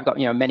see here I've got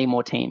many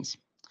more teams.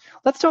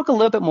 Let's talk a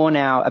little bit more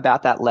now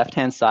about that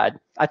left-hand side.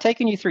 I've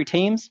taken you through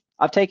teams.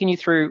 I've taken you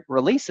through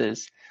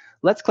releases.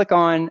 Let's click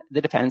on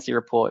the dependency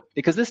report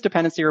because this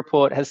dependency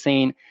report has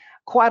seen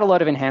quite a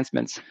lot of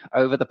enhancements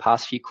over the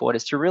past few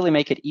quarters to really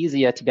make it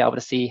easier to be able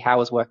to see how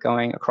is work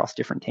going across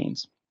different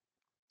teams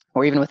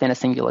or even within a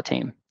singular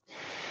team.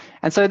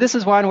 And so this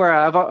is one where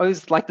I've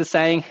always liked the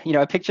saying,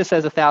 a picture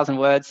says 1,000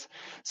 words.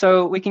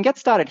 So we can get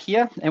started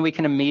here and we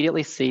can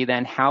immediately see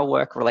then how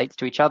work relates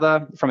to each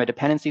other from a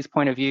dependencies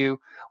point of view,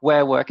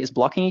 where work is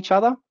blocking each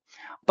other.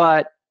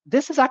 But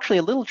this is actually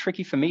a little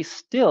tricky for me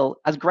still,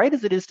 as great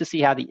as it is to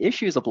see how the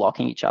issues are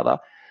blocking each other.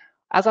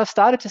 As I've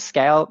started to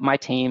scale my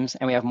teams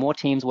and we have more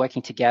teams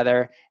working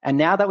together, and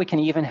now that we can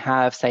even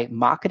have, say,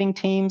 marketing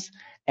teams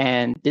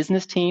and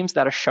business teams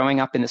that are showing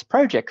up in this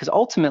project, because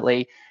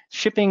ultimately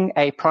shipping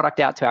a product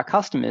out to our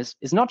customers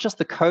is not just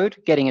the code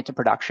getting into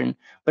production,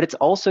 but it's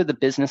also the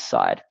business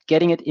side,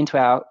 getting it into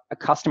our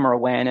customer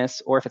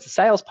awareness, or if it's a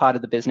sales part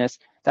of the business,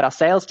 that our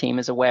sales team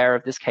is aware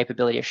of this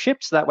capability of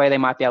shipped, so that way they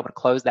might be able to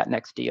close that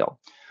next deal.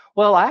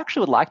 Well, I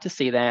actually would like to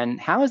see then,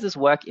 how is this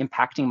work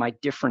impacting my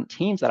different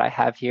teams that I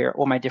have here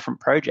or my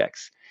different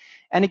projects?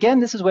 And again,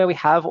 this is where we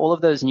have all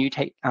of those new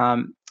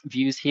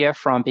views here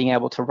from being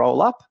able to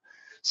roll up.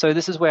 So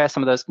this is where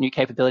some of those new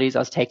capabilities I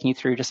was taking you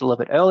through just a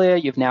little bit earlier.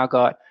 You've now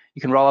got,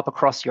 you can roll up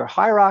across your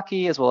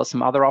hierarchy as well as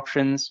some other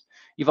options.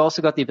 You've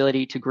also got the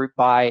ability to group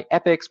by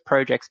epics,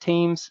 projects,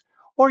 teams,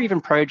 or even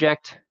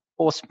project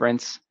or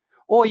sprints,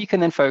 or you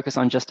can then focus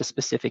on just a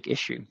specific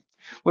issue.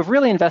 We've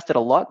really invested a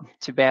lot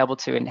to be able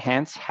to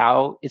enhance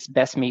how it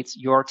best meets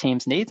your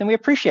team's needs, and we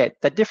appreciate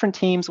that different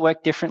teams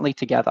work differently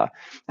together.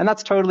 And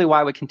that's totally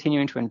why we're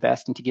continuing to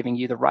invest into giving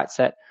you the right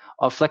set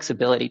of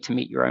flexibility to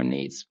meet your own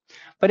needs.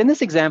 But in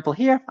this example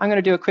here, I'm going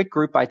to do a quick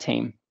group by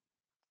team.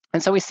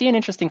 And so we see an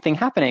interesting thing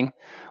happening,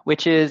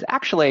 which is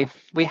actually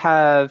we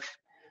have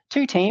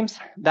two teams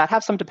that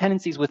have some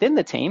dependencies within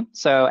the team.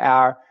 So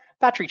our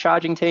battery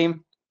charging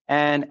team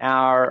and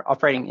our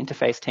operating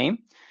interface team.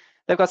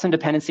 They've got some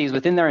dependencies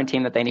within their own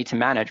team that they need to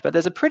manage. But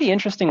there's a pretty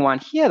interesting one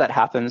here that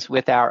happens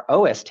with our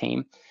OS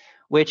team,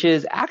 which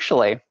is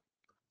actually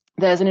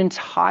there's an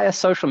entire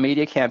social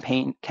media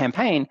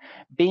campaign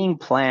being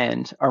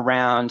planned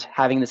around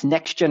having this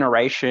next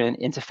generation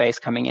interface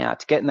coming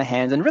out to get in the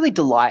hands and really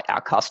delight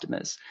our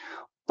customers.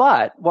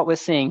 But what we're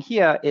seeing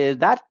here is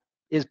that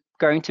is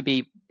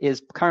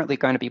currently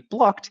going to be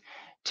blocked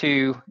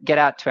to get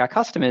out to our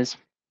customers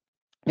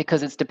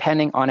because it's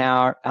depending on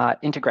our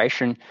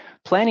integration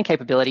planning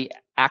capability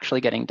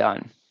actually getting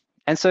done.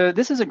 And so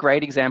this is a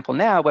great example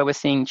now where we're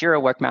seeing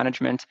Jira Work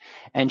Management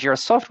and Jira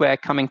Software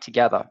coming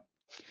together.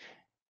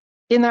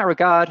 In that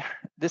regard,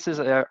 this is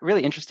a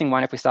really interesting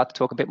one if we start to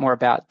talk a bit more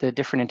about the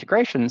different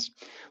integrations,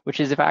 which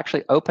is if I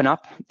actually open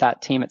up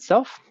that team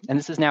itself, and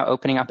this is now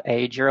opening up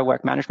a Jira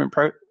Work Management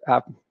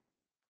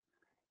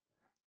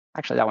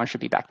actually, that one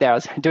should be back there. I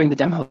was doing the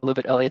demo a little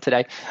bit earlier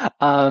today.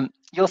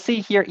 You'll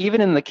see here, even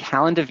in the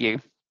calendar view,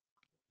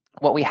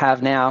 what we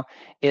have now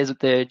is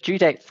the due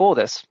date for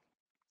this.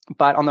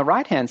 But on the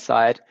right-hand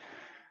side,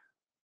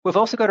 we've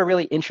also got a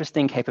really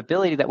interesting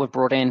capability that we've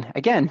brought in,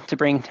 again, to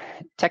bring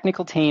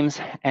technical teams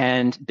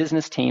and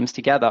business teams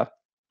together,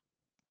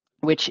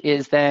 which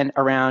is then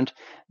around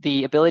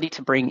the ability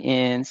to bring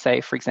in,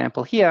 say, for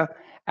example, here,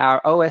 our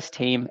OS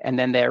team and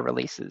then their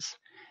releases.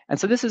 And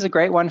so this is a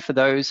great one for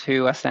those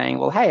who are saying,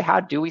 well, hey, how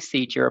do we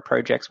see Jira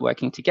projects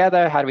working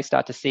together? How do we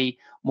start to see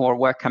more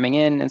work coming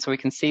in? And so we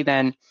can see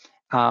then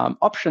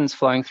options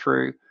flowing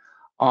through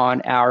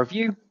on our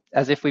view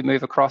as if we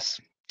move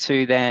across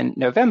to then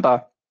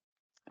November.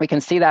 We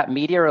can see that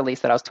media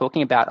release that I was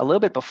talking about a little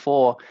bit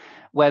before,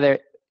 whether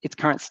its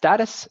current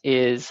status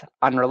is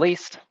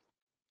unreleased.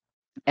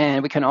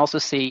 And we can also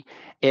see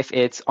if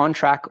it's on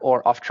track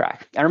or off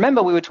track. And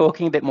remember, we were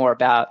talking a bit more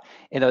about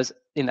in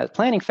that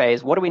planning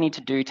phase, what do we need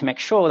to do to make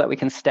sure that we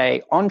can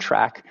stay on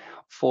track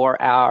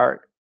for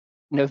our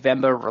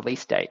November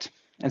release date?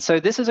 And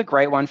so this is a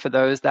great one for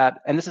those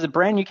and this is a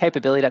brand new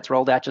capability that's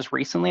rolled out just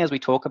recently as we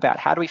talk about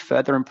how do we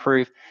further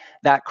improve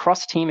that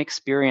cross-team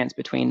experience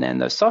between then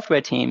those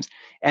software teams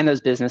and those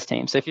business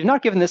teams. So if you've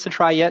not given this a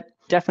try yet,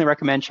 definitely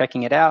recommend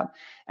checking it out.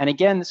 And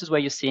again, this is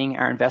where you're seeing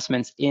our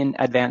investments in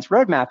advanced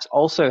roadmaps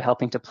also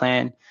helping to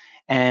plan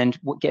and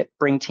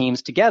bring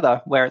teams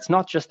together where it's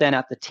not just then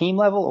at the team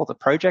level or the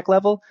project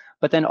level,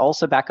 but then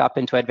also back up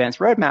into advanced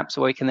roadmaps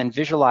where we can then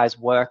visualize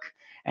work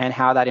and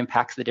how that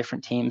impacts the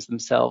different teams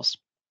themselves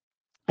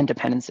and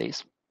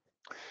dependencies.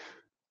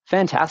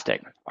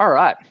 Fantastic. All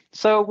right.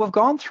 So we've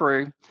gone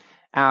through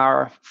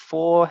our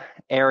 4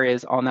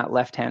 areas on that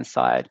left-hand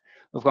side.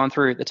 We've gone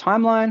through the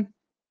timeline,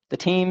 the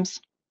teams,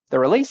 the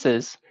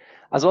releases,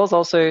 as well as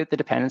also the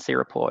dependency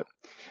report.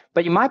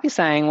 But you might be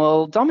saying,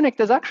 well, Dominic,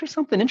 there's actually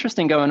something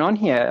interesting going on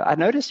here. I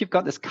noticed you've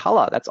got this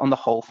color that's on the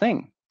whole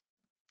thing.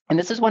 And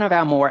this is one of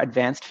our more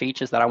advanced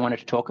features that I wanted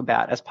to talk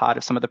about as part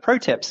of some of the pro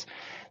tips.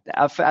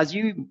 As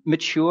you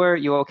mature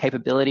your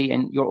capability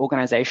and your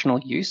organizational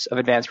use of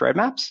advanced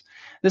roadmaps,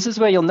 this is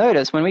where you'll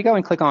notice when we go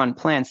and click on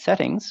Plan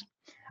Settings,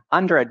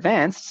 under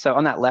Advanced, so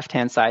on that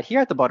left-hand side here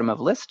at the bottom of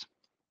List,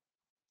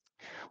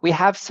 we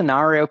have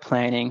scenario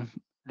planning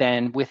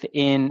then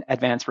within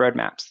advanced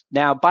roadmaps.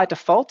 Now, by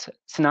default,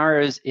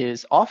 scenarios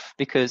is off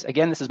because,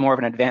 again, this is more of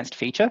an advanced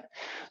feature.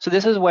 So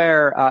this is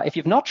where, if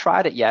you've not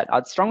tried it yet,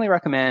 I'd strongly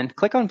recommend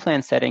click on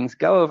Plan Settings,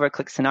 go over,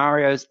 click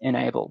Scenarios,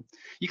 Enable.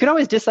 You can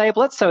always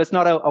disable it, so it's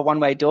not a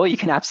one-way door. You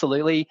can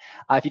absolutely,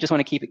 if you just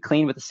want to keep it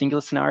clean with a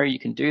singular scenario, you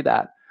can do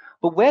that.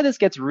 But where this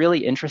gets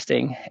really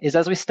interesting is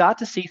as we start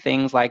to see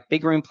things like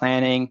big room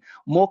planning,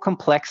 more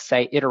complex,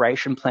 say,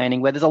 iteration planning,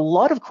 where there's a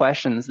lot of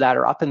questions that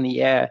are up in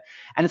the air,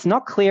 and it's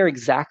not clear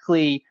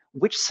exactly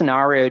which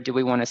scenario do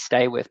we want to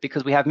stay with,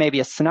 because we have maybe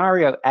a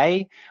scenario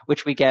A,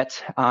 which we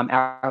get,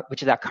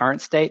 which is our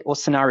current state, or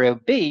scenario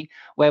B,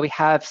 where we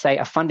have, say,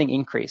 a funding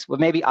increase. We're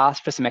maybe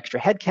asked for some extra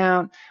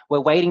headcount. We're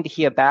waiting to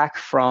hear back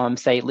from,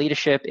 say,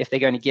 leadership if they're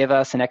going to give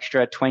us an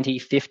extra 20,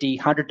 50,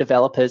 100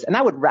 developers, and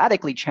that would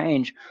radically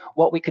change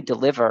what we could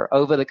deliver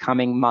over the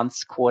coming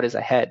months, quarters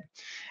ahead.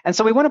 And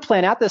so we want to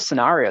plan out those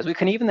scenarios. We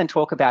can even then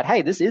talk about,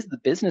 hey, this is the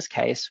business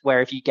case where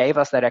if you gave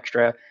us that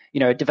extra,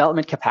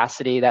 development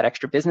capacity, that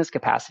extra business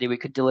capacity, we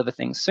could deliver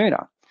things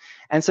sooner.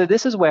 And so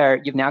this is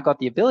where you've now got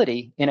the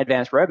ability in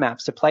advanced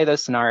roadmaps to play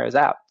those scenarios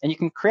out. And you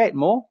can create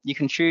more. You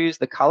can choose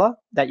the color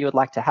that you would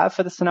like to have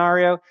for the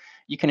scenario.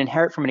 You can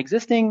inherit from an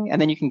existing,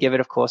 and then you can give it,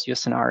 of course, your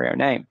scenario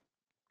name.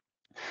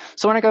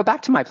 So when I go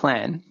back to my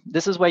plan,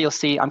 this is where you'll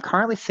see I'm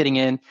currently sitting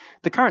in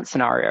the current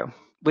scenario,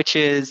 which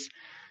is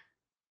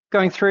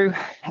going through,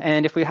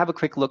 and if we have a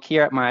quick look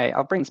here at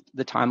I'll bring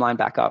the timeline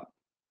back up.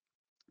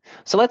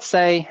 So let's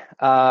say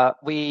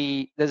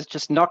there's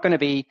just not going to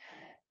be,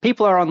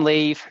 people are on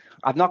leave.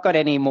 I've not got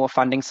any more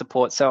funding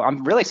support. So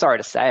I'm really sorry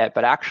to say it,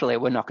 but actually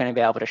we're not going to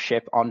be able to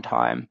ship on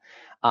time.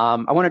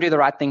 I want to do the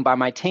right thing by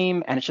my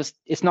team, and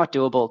it's not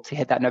doable to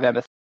hit that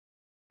November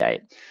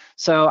date.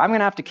 So I'm going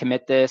to have to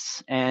commit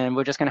this, and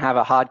we're just going to have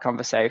a hard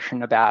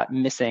conversation about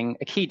missing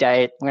a key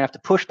date. We're going to have to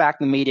push back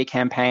the media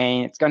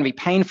campaign. It's going to be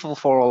painful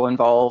for all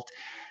involved.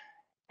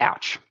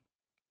 Ouch.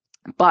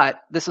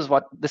 But this is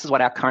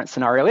what our current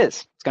scenario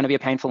is. It's going to be a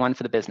painful one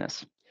for the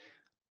business.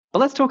 But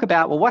let's talk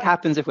about, well, what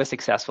happens if we're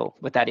successful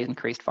with that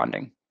increased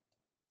funding?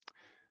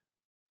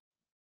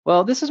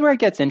 Well, this is where it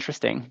gets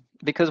interesting,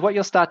 because what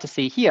you'll start to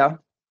see here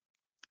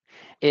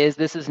is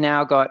this has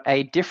now got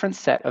a different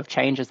set of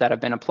changes that have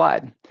been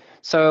applied.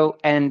 So,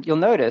 and you'll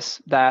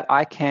notice that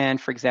I can,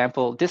 for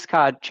example,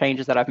 discard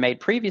changes that I've made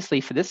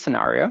previously for this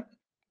scenario.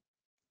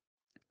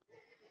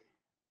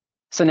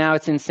 So now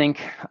it's in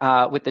sync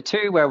with the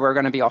two where we're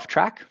going to be off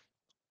track.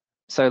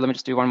 So let me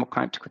just do one more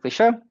time to quickly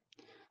show.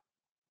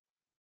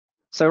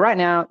 So right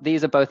now,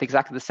 these are both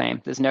exactly the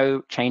same. There's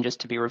no changes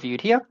to be reviewed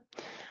here.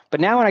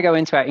 But now when I go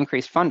into our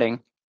increased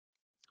funding,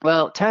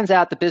 well, it turns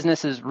out the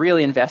business is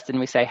really invested, and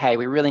we say, hey,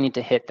 we really need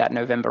to hit that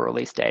November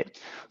release date.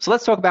 So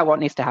let's talk about what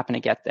needs to happen to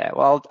get there.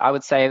 Well, I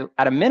would say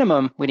at a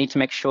minimum, we need to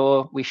make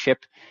sure we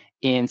ship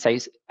in, say,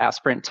 our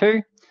sprint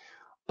 2.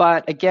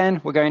 But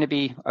again, we're going to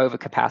be over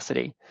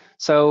capacity.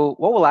 So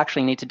what we'll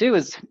actually need to do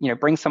is,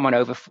 bring someone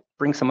over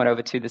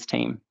to this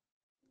team.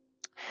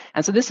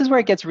 And so this is where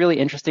it gets really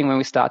interesting when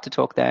we start to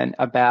talk then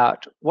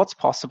about what's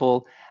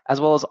possible,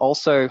 as well as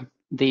also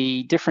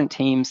the different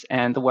teams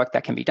and the work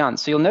that can be done.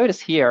 So you'll notice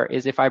here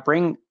is if I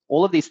bring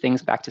all of these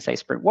things back to, say,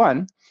 sprint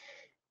 1,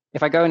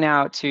 if I go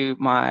now to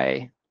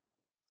my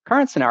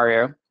current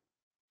scenario,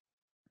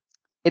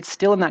 it's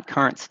still in that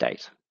current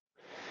state.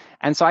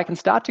 And so I can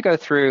start to go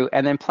through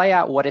and then play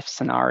out what if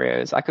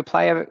scenarios. I could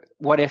play out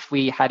what if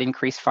we had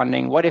increased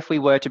funding, what if we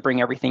were to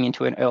bring everything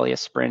into an earlier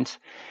sprint.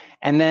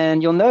 And then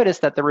you'll notice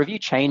that the review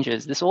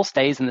changes. This all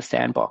stays in the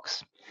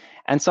sandbox.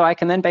 And so I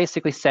can then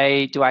basically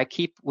say, do I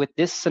keep with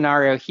this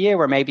scenario here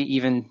where maybe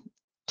even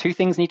 2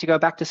 things need to go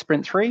back to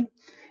sprint 3?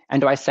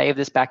 And do I save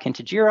this back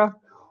into Jira?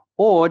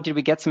 Or did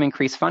we get some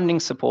increased funding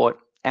support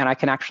and I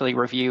can actually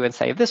review and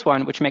save this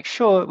one, which makes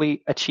sure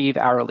we achieve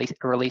our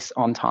release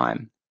on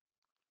time?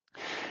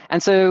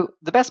 And so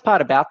the best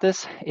part about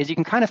this is you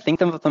can kind of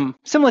think of them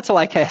similar to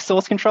like a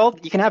source control.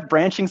 You can have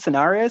branching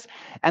scenarios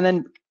and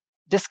then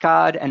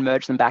discard and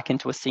merge them back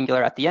into a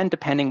singular at the end,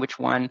 depending which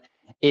one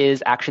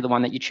is actually the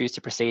one that you choose to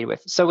proceed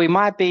with. So we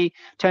might be,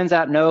 turns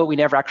out, no, we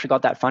never actually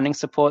got that funding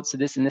support. So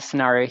in this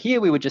scenario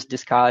here, we would just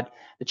discard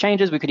the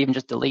changes. We could even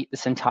just delete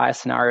this entire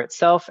scenario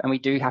itself. And we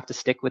do have to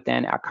stick with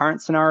then our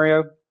current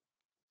scenario.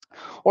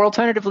 Or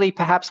alternatively,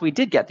 perhaps we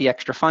did get the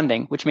extra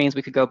funding, which means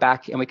we could go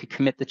back and we could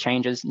commit the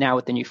changes now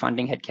with the new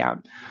funding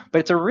headcount. But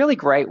it's a really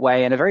great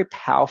way and a very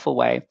powerful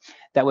way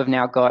that we've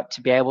now got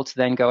to be able to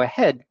then go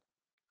ahead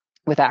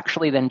with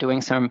actually then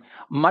doing some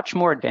much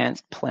more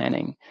advanced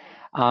planning.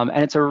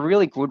 And it's a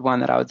really good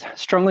one that I would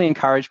strongly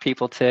encourage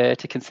people to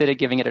consider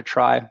giving it a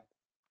try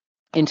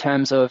in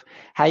terms of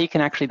how you can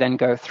actually then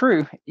go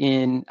through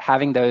in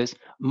having those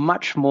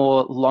much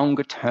more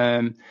longer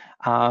term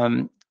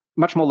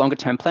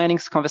planning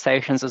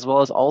conversations, as well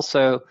as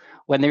also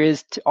when there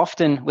is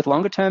often with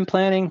longer term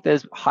planning,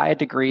 there's higher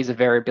degrees of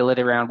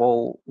variability around,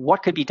 well,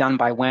 what could be done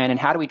by when, and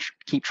how do we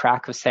keep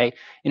track of, say,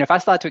 if I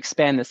start to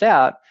expand this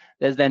out,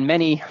 there's then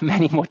many,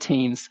 many more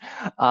teams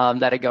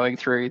that are going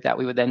through that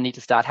we would then need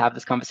to start have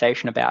this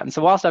conversation about. And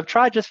so whilst I've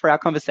tried just for our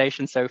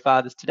conversation so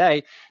far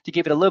today to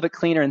keep it a little bit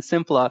cleaner and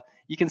simpler,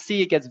 you can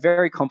see it gets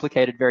very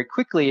complicated very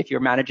quickly if you're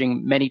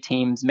managing many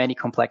teams, many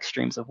complex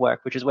streams of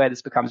work, which is where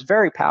this becomes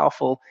very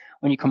powerful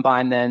when you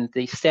combine then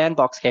the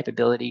sandbox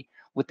capability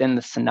within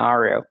the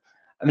scenario.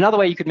 Another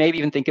way you could maybe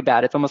even think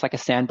about it, it's almost like a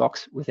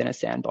sandbox within a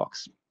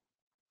sandbox.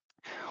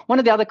 One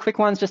of the other quick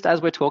ones, just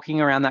as we're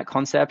talking around that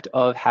concept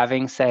of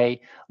having,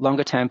 say,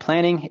 longer term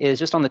planning, is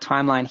just on the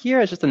timeline here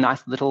is just a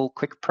nice little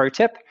quick pro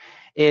tip,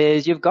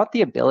 is you've got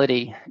the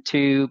ability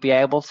to be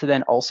able to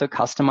then also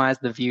customize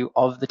the view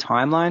of the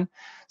timeline.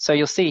 So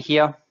you'll see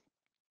here,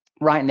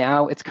 right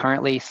now, it's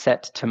currently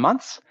set to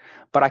months,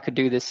 but I could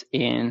do this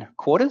in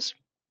quarters.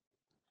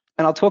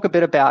 And I'll talk a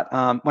bit about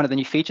one of the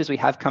new features we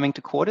have coming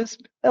to quarters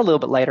a little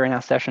bit later in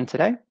our session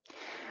today,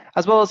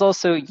 as well as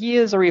also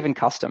years or even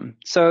custom.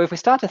 So if we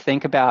start to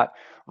think about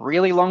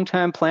really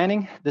long-term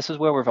planning, this is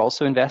where we've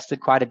also invested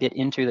quite a bit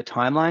into the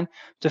timeline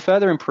to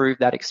further improve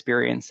that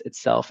experience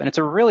itself. And it's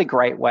a really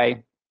great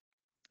way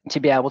to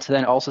be able to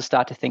then also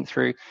start to think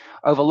through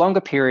over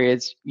longer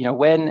periods,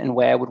 when and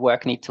where would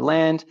work need to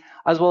land,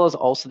 as well as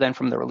also then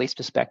from the release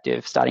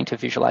perspective, starting to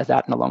visualize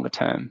that in the longer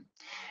term.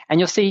 And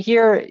you'll see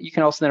here, you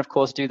can also then, of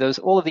course, do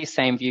all of these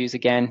same views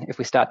again, if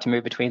we start to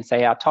move between,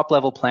 say, our top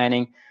level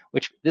planning,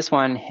 which this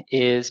one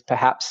is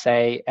perhaps,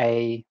 say,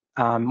 a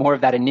more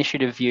of that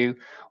initiative view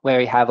where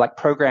we have like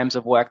programs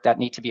of work that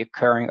need to be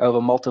occurring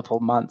over multiple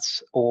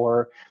months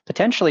or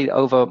potentially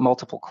over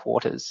multiple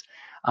quarters.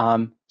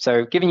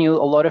 So giving you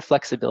a lot of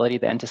flexibility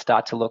then to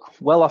start to look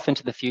well off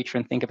into the future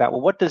and think about,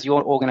 well, what does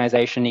your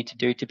organization need to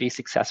do to be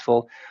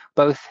successful,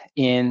 both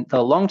in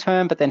the long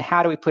term, but then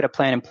how do we put a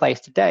plan in place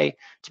today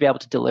to be able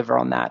to deliver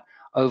on that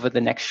over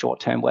the next short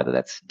term, whether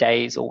that's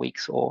days or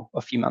weeks or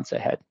a few months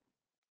ahead.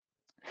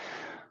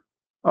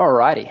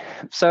 Alrighty,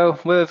 so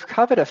we've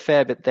covered a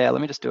fair bit there.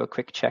 Let me just do a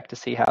quick check to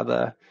see how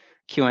the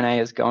Q&A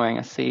is going.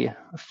 I see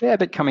a fair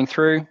bit coming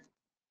through.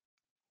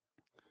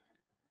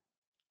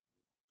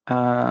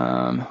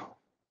 All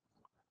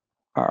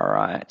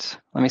right,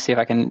 let me see if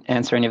I can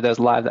answer any of those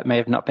live that may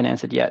have not been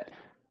answered yet.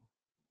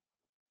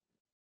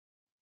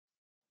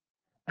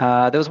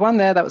 There was one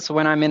there that was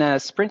when I'm in a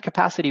sprint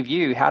capacity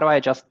view, how do I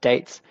adjust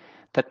dates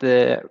that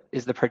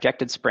is the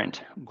projected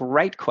sprint?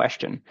 Great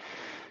question.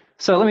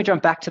 So let me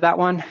jump back to that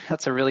one.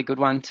 That's a really good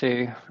one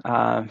to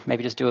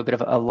maybe just do a bit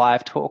of a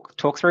live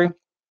talk through.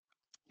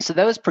 So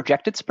those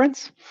projected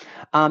sprints,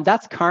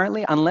 that's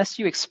currently, unless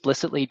you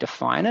explicitly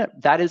define it,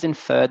 that is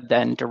inferred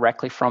then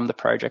directly from the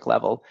project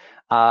level.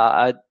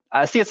 I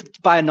see it's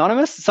by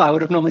anonymous, so I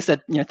would have normally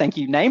said, thank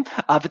you, name,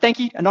 but thank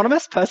you,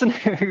 anonymous person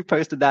who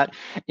posted that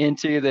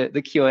into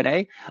the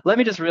Q&A. Let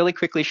me just really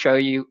quickly show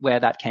you where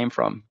that came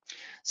from.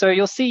 So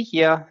you'll see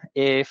here,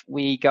 if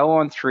we go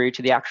on through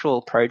to the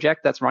actual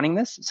project that's running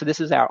this, so this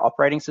is our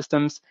operating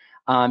systems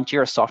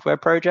Jira software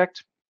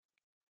project.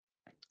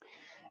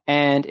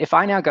 And if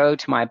I now go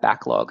to my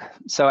backlog,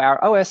 so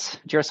our OS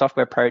Jira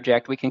software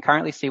project, we can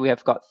currently see we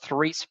have got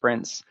 3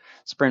 sprints,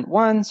 sprint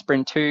 1,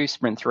 sprint 2,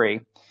 sprint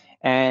 3.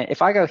 And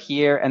if I go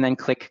here and then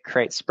click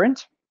create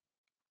sprint,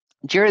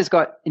 Jira's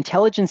got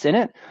intelligence in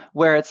it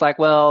where it's like,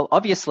 well,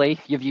 obviously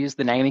you've used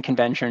the naming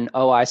convention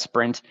OI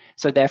sprint,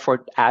 so therefore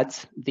it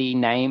adds the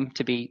name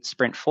to be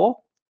sprint 4.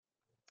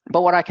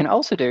 But what I can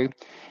also do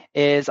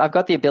is I've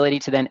got the ability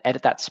to then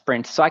edit that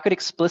sprint. So I could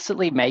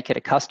explicitly make it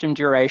a custom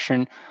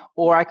duration,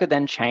 or I could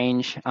then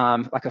change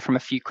from a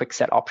few quick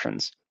set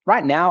options.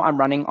 Right now I'm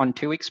running on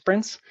 2-week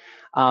sprints,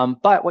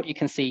 but what you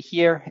can see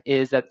here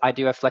is that I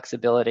do have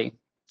flexibility.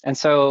 And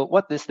so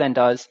what this then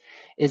does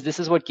is this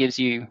is what gives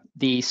you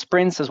the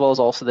sprints as well as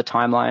also the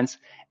timelines.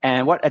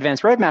 And what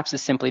Advanced Roadmaps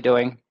is simply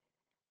doing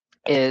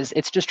is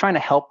it's just trying to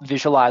help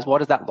visualize what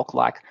does that look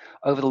like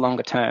over the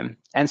longer term.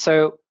 And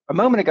so a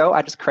moment ago,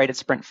 I just created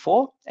sprint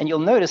 4, and you'll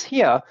notice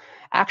here,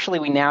 actually,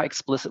 we now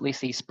explicitly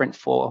see sprint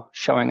 4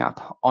 showing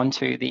up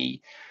onto the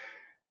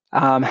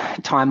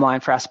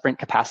timeline for our sprint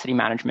capacity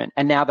management.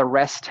 And now the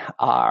rest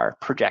are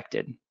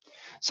projected.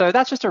 So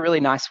that's just a really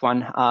nice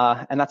one,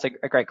 and that's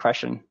a great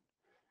question.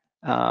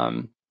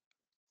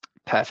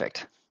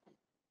 Perfect.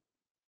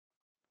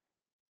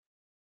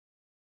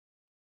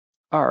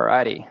 All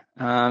righty.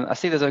 I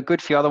see there's a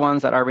good few other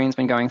ones that Irene's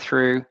been going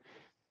through.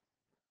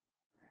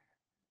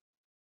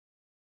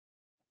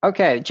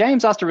 Okay,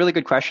 James asked a really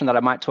good question that I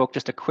might talk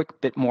just a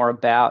quick bit more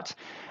about.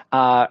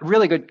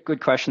 Really good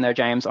question there,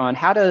 James, on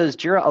how does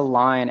Jira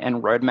Align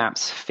and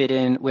roadmaps fit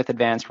in with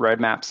advanced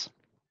roadmaps?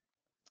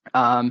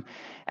 And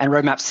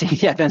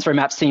roadmaps, yeah, advanced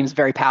roadmaps seems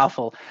very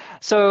powerful.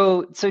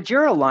 So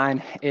Jira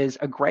Align is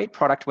a great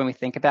product when we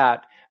think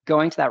about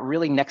going to that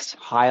really next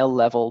higher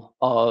level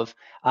of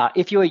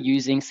if you are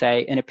using,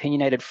 say, an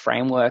opinionated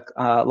framework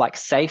like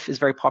SAFe is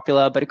very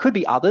popular, but it could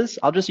be others.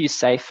 I'll just use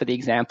SAFe for the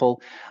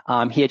example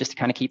here just to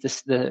kind of keep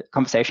the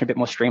conversation a bit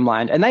more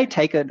streamlined. And they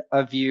take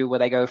a view where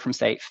they go from,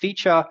 say,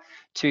 feature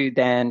to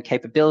then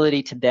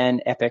capability to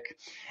then epic.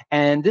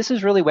 And this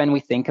is really when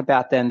we think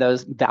about then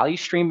those value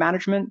stream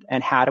management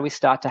and how do we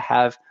start to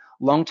have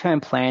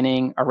long-term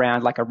planning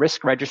around like a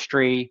risk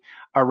registry,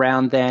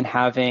 around then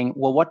having,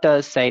 well, what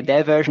does, say,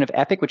 their version of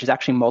Epic, which is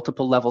actually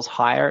multiple levels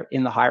higher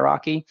in the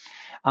hierarchy.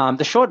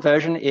 The short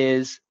version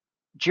is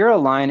Jira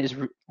Align is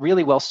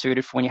really well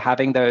suited for when you're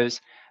having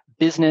those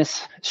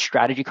business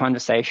strategy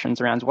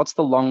conversations around what's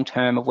the long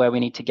term of where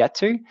we need to get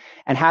to,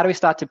 and how do we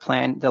start to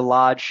plan the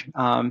large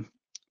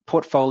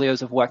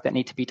portfolios of work that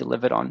need to be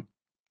delivered on.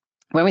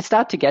 When we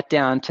start to get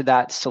down to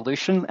that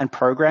solution and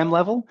program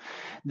level,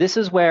 this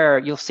is where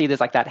you'll see there's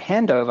like that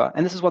handover.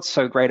 And this is what's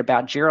so great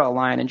about Jira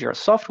Align and Jira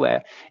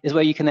Software is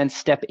where you can then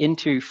step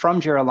into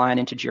from Jira Align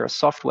into Jira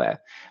Software.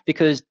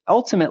 Because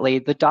ultimately,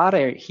 the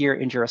data here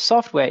in Jira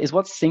Software is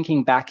what's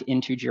syncing back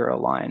into Jira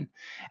Align.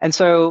 And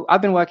so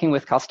I've been working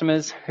with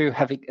customers who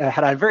have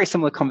had a very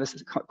similar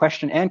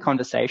question and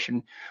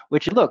conversation,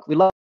 which, look, we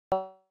love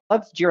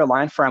Jira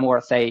Align for our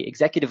more, say,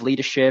 executive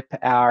leadership,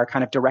 our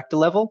kind of director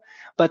level,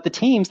 but the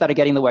teams that are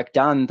getting the work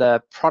done,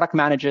 the product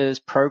managers,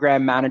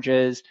 program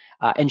managers,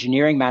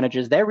 engineering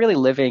managers, they're really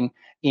living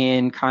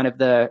in kind of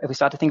if we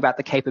start to think about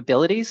the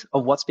capabilities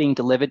of what's being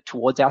delivered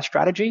towards our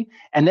strategy,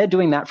 and they're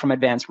doing that from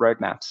advanced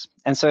roadmaps.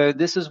 And so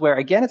this is where,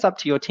 again, it's up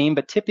to your team,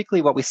 but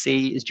typically what we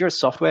see is Jira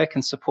Software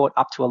can support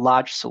up to a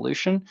large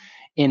solution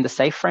in the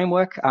SAFe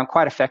framework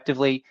quite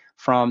effectively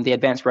from the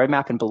advanced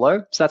roadmap and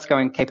below. So that's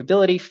going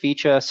capability,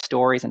 feature,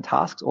 stories, and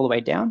tasks all the way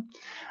down.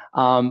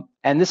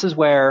 And this is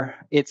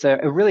where it's a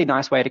really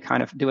nice way to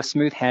kind of do a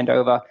smooth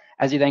handover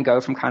as you then go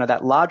from kind of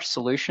that large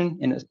solution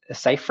in a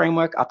SAFe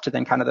framework up to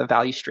then kind of the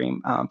value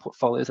stream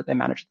portfolios that they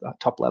manage at the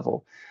top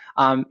level.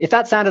 If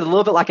that sounded a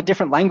little bit like a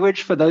different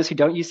language for those who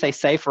don't use, say,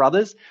 SAFe for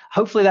others,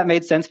 hopefully that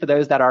made sense for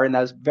those that are in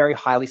those very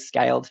highly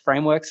scaled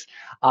frameworks.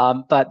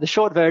 But the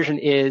short version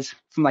is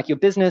from like your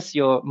business,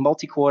 your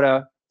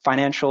multi-quarter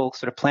financial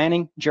sort of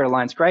planning, Jira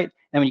Align's great.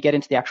 And when you get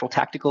into the actual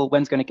tactical,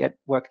 when's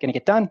work going to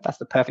get done, that's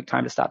the perfect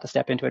time to start to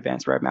step into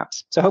advanced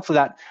roadmaps. So hopefully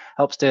that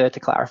helps to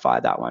clarify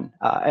that one.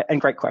 And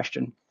great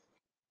question.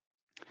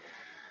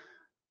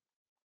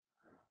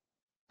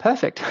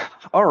 Perfect.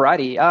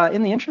 Alrighty.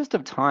 In the interest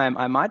of time,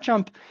 I might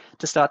jump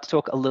to start to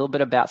talk a little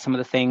bit about some of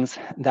the things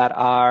that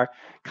are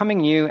coming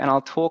new, and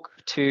I'll talk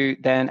to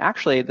then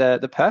actually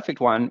the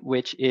perfect one,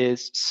 which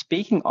is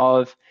speaking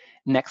of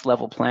next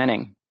level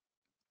planning.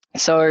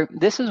 So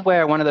this is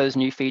where one of those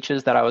new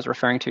features that I was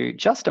referring to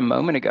just a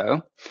moment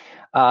ago,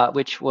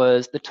 which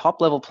was the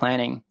top level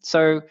planning.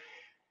 So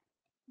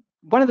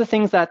one of the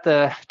things that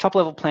the top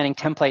level planning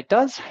template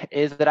does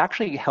is that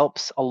actually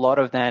helps a lot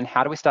of then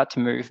how do we start to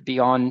move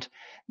beyond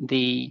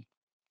the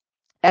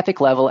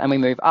epic level and we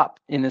move up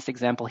in this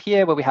example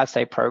here where we have,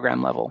 say,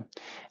 program level.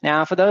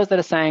 Now, for those that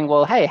are saying,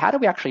 well, hey, how do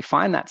we actually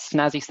find that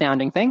snazzy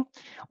sounding thing?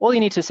 All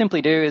you need to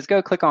simply do is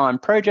go click on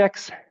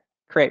projects,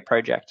 create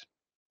project.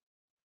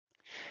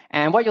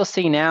 And what you'll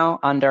see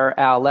now under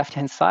our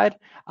left-hand side,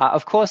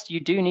 of course, you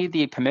do need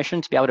the permission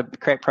to be able to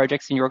create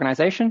projects in your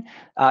organization.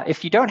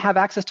 If you don't have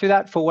access to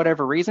that for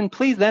whatever reason,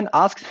 please then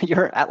ask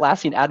your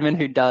Atlassian admin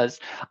who does,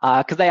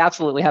 because they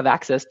absolutely have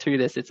access to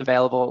this. It's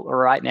available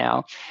right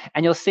now.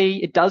 And you'll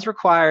see it does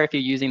require, if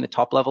you're using the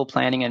top level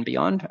planning and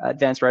beyond,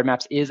 advanced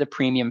roadmaps is a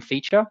premium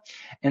feature.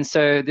 And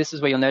so this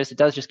is where you'll notice it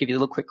does just give you a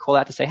little quick call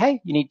out to say, hey,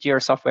 you need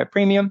Jira Software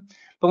Premium.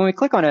 But when we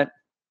click on it,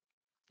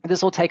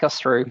 this will take us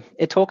through.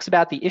 It talks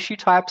about the issue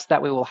types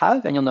that we will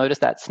have, and you'll notice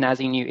that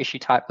snazzy new issue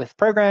type with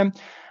program,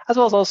 as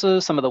well as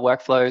also some of the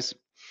workflows.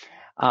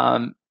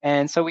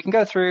 And so we can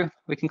go through,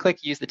 we can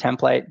click use the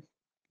template,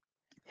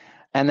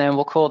 and then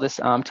we'll call this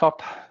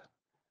top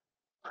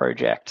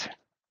project.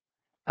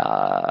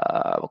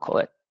 We'll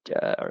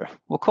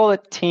call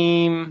it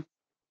team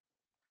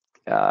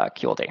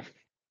QLD,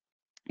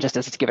 just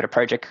as to give it a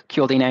project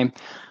QLD name.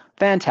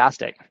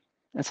 Fantastic.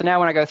 And so now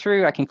when I go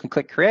through, I can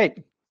click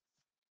create.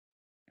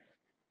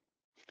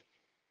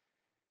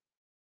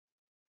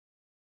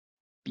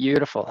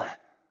 Beautiful.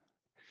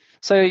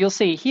 So you'll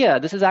see here,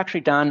 this has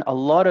actually done a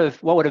lot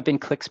of what would have been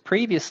clicks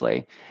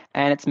previously,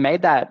 and it's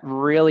made that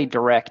really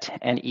direct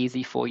and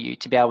easy for you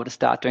to be able to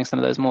start doing some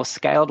of those more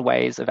scaled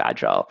ways of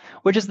Agile,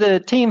 which is the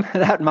team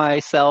that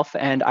myself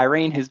and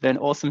Irene, who's been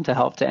awesome to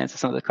help to answer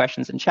some of the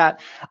questions in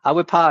chat,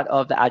 we're part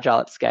of the Agile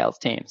at Scales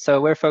team. So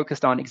we're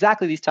focused on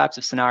exactly these types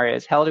of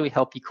scenarios. How do we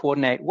help you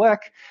coordinate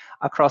work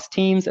across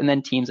teams and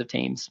then teams of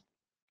teams?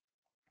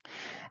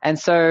 And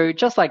so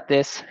just like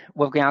this,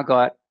 we've now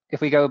got, if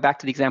we go back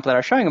to the example that I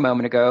was showing a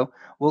moment ago,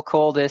 we'll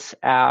call this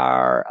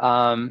our,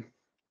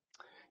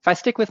 if I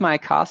stick with my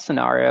cast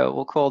scenario,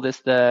 we'll call this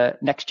the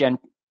next gen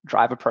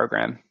driver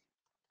program.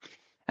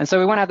 And so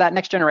we want to have that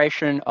next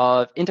generation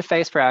of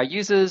interface for our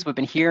users. We've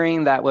been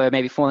hearing that we're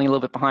maybe falling a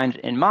little bit behind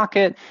in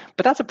market,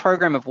 but that's a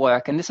program of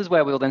work. And this is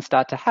where we'll then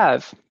start to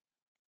have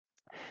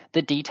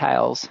the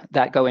details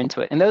that go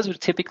into it. And those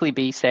would typically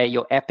be, say,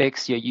 your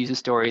epics, your user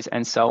stories,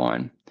 and so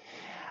on.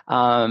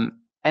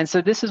 And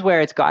so this is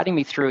where it's guiding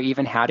me through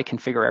even how to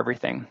configure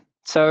everything.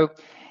 So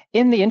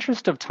in the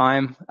interest of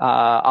time,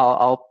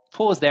 I'll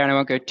pause there and I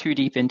won't go too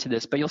deep into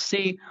this, but you'll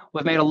see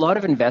we've made a lot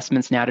of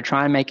investments now to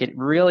try and make it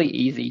really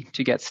easy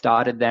to get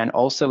started then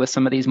also with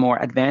some of these more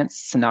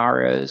advanced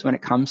scenarios when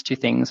it comes to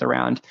things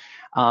around,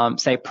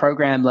 say,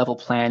 program level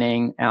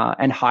planning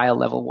and higher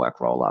level work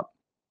rollup.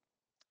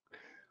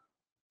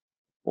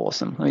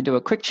 Awesome. Let me do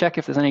a quick check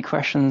if there's any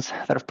questions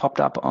that have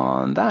popped up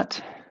on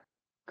that.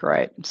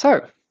 Great.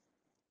 So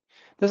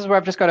this is where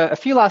I've just got a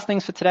few last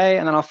things for today,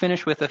 and then I'll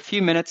finish with a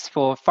few minutes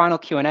for final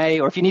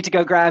Q&A, or if you need to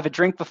go grab a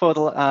drink before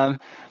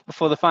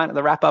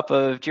the wrap up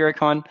of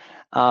JiraCon,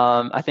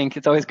 I think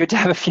it's always good to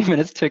have a few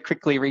minutes to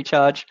quickly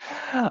recharge.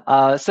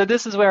 So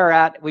this is where we're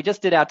at. We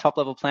just did our top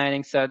level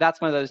planning, so that's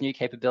one of those new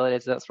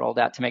capabilities that's rolled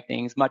out to make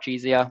things much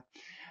easier.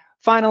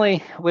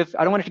 Finally,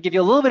 I wanted to give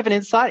you a little bit of an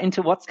insight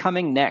into what's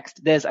coming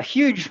next. There's a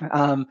huge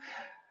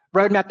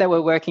roadmap that we're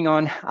working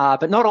on,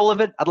 but not all of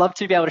it. I'd love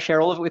to be able to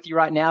share all of it with you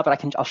right now,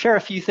 but I'll share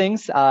a few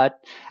things, as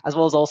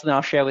well as also then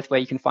I'll share with where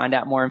you can find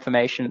out more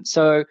information.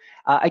 So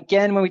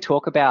again, when we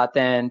talk about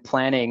then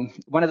planning,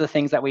 one of the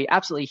things that we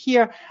absolutely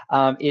hear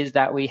is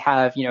that we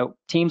have,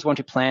 teams want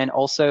to plan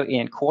also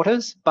in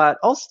quarters, but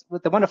also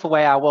with the wonderful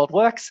way our world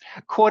works,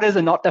 quarters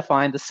are not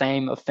defined the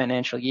same of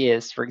financial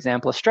years. For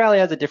example,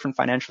 Australia has a different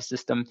financial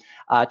system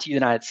to the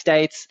United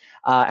States.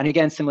 And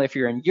again, similar if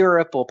you're in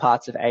Europe or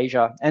parts of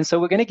Asia. And so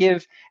we're going to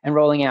give and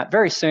rolling out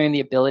very soon the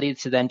ability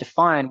to then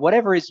define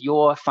whatever is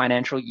your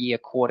financial year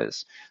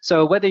quarters.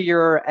 So whether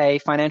you're a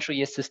financial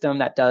year system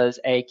that does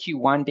a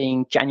Q1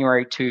 being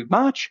January to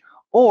March,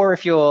 or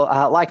if you're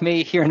like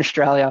me here in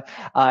Australia,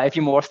 if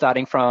you're more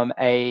starting from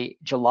a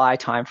July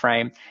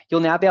timeframe,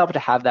 you'll now be able to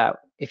have that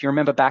if you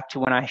remember back to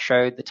when I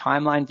showed the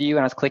timeline view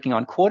and I was clicking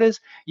on quarters,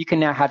 you can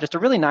now have just a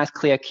really nice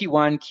clear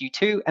Q1,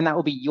 Q2, and that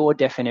will be your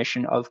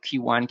definition of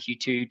Q1,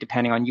 Q2,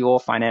 depending on your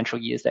financial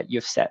years that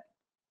you've set.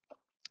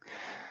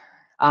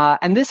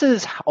 And this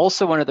is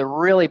also one of the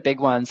really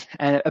big ones.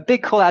 And a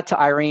big call out to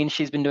Irene.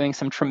 She's been doing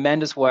some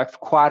tremendous work for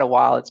quite a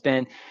while. It's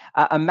been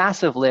a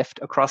massive lift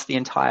across the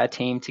entire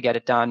team to get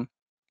it done.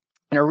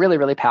 And a really,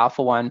 really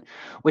powerful one,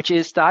 which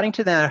is starting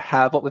to then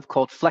have what we've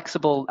called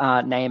flexible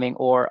naming,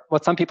 or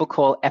what some people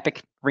call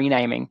epic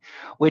renaming,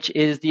 which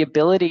is the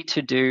ability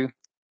to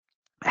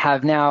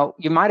have now,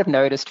 you might have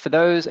noticed for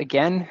those,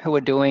 again, who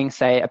are doing,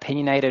 say,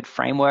 opinionated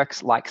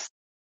frameworks like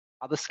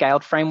other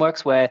scaled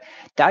frameworks where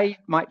they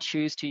might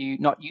choose to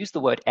not use the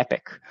word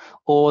epic,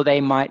 or they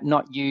might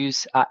not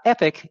use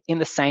epic in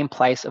the same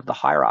place of the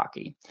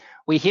hierarchy.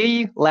 We hear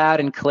you loud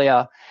and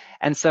clear.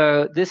 And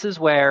so this is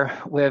where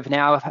we've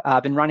now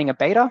been running a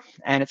beta,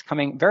 and it's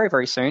coming very,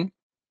 very soon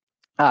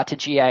to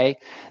GA,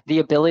 the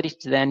ability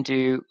to then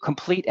do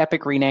complete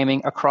epic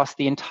renaming across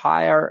the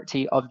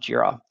entirety of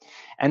Jira.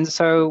 And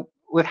so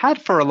we've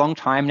had for a long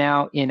time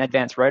now in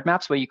advanced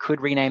roadmaps where you could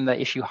rename the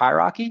issue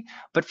hierarchy.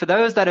 But for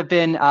those that have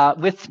been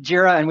with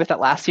Jira and with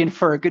Atlassian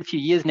for a good few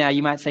years now,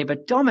 you might say,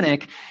 but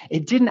Dominic,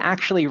 it didn't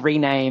actually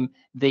rename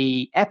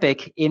the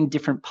epic in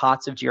different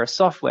parts of Jira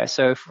software.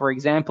 So for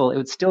example, it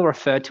would still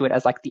refer to it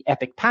as like the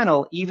epic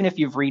panel, even if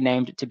you've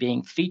renamed it to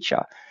being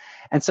feature.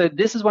 And so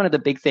this is one of the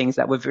big things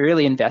that we've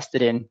really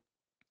invested in.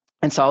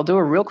 And so I'll do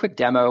a real quick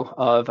demo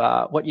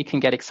of what you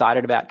can get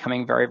excited about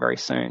coming very, very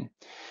soon.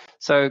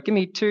 So give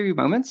me 2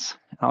 moments.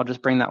 I'll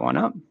just bring that one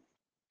up.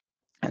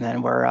 And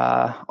then we're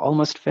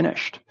almost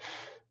finished.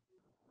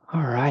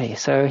 All righty.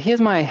 So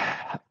here's my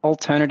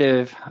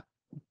alternative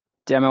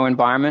demo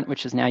environment,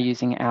 which is now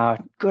using our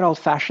good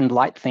old-fashioned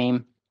light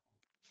theme.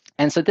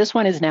 And so this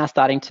one is now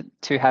starting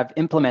to have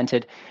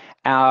implemented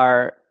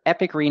our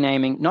epic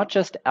renaming, not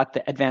just at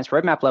the advanced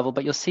roadmap level,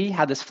 but you'll see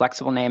how this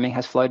flexible naming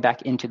has flowed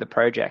back into the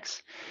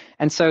projects.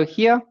 And so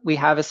here we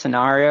have a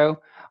scenario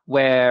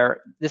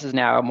where this is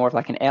now more of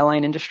like an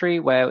airline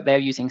industry where they're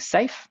using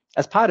SAFe.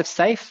 As part of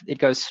SAFe, it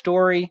goes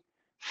story,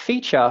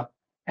 feature,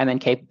 and then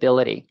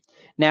capability.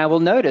 Now we'll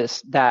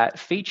notice that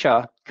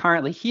feature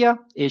currently here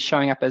is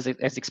showing up as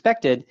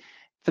expected.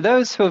 For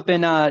those who have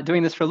been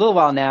doing this for a little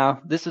while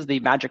now, this is the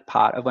magic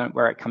part of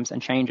where it comes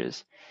and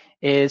changes.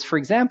 Is, for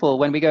example,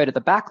 when we go to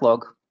the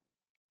backlog,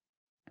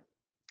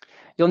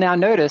 you'll now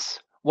notice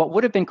what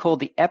would have been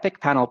called the epic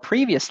panel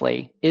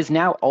previously is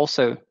now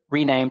also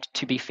renamed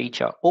to be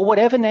feature, or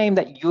whatever name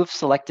that you've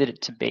selected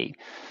it to be.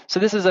 So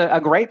this is a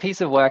great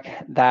piece of work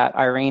that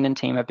Irene and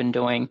team have been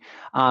doing,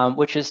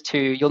 which is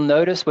you'll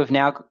notice we've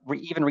now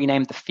even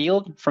renamed the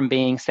field from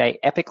being, say,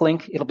 epic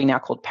link, it'll be now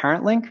called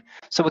parent link.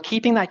 So we're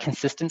keeping that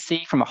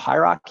consistency from a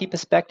hierarchy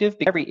perspective.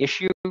 Every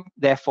issue,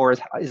 therefore,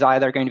 is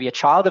either going to be a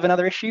child of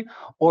another issue,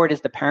 or it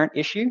is the parent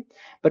issue.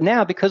 But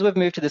now, because we've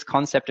moved to this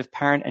concept of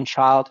parent and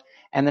child,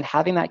 and then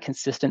having that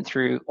consistent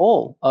through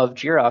all of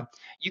Jira,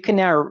 you can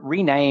now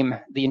rename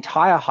the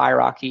entire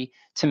hierarchy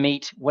to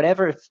meet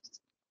whatever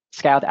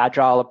scaled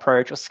agile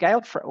approach or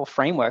scaled or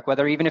framework,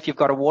 whether even if you've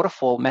got a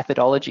waterfall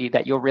methodology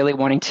that you're really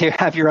wanting to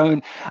have your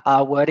own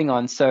wording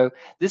on. So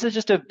this is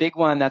just a big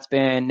one that's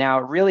been now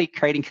really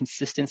creating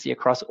consistency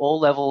across all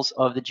levels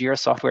of the Jira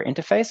software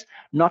interface,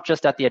 not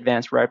just at the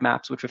advanced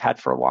roadmaps, which we've had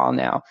for a while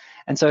now.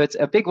 And so it's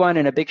a big one,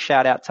 and a big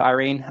shout out to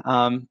Irene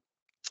and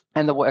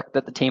the work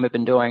that the team have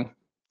been doing.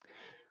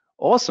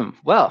 Awesome.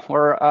 Well,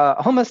 we're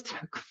almost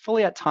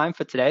fully at time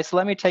for today. So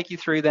let me take you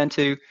through then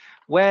to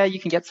where you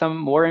can get some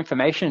more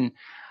information.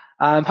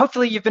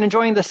 Hopefully you've been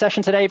enjoying the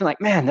session today. You've been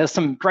like, man, there's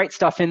some great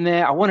stuff in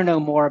there. I want to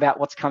know more about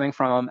what's coming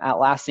from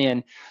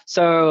Atlassian.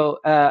 So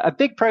a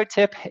big pro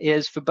tip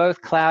is for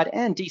both cloud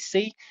and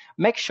DC,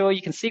 make sure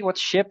you can see what's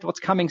shipped,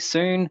 what's coming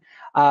soon,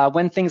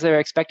 when things are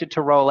expected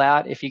to roll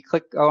out. If you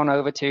click on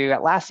over to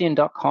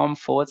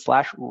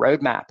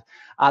atlassian.com/roadmap.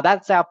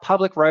 That's our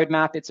public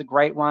roadmap. It's a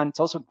great one.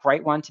 It's also a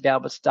great one to be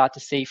able to start to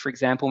see, for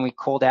example, when we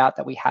called out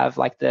that we have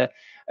like the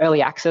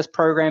early access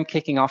program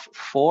kicking off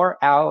for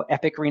our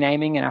epic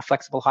renaming and our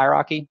flexible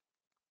hierarchy.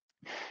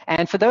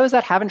 And for those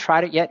that haven't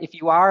tried it yet, if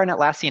you are an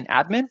Atlassian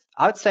admin,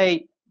 I would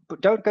say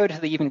don't go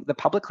to even the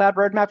public cloud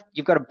roadmap.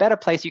 You've got a better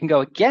place you can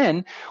go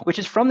again, which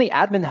is from the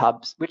admin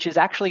hubs, which is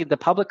actually the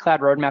public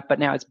cloud roadmap, but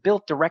now it's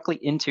built directly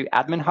into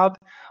admin hub.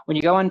 When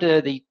you go under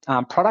the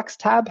products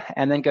tab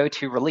and then go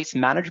to release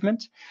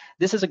management,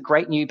 this is a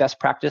great new best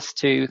practice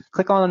to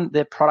click on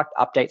the product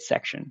update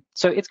section.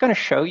 So it's going to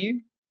show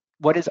you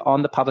what is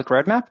on the public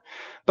roadmap,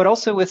 but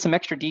also with some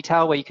extra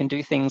detail where you can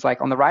do things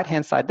like on the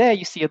right-hand side there,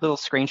 you see a little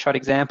screenshot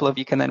example of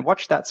you can then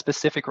watch that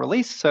specific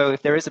release. So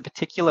if there is a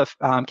particular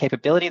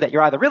capability that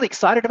you're either really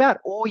excited about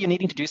or you're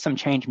needing to do some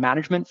change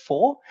management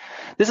for,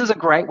 this is a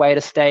great way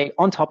to stay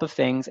on top of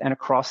things and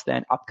across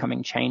then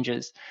upcoming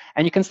changes.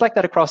 And you can select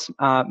that across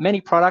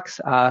many products.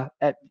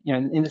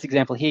 In this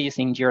example here, you're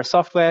seeing Jira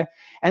Software,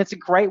 And it's a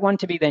great one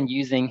to be then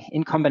using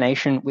in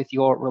combination with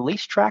your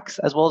release tracks,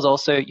 as well as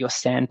also your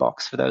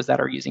sandbox for those that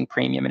are using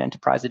Premium and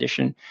Enterprise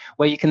Edition,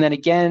 where you can then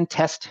again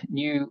test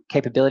new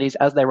capabilities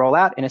as they roll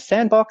out in a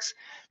sandbox,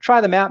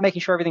 try them out,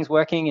 making sure everything's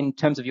working in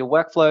terms of your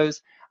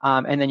workflows,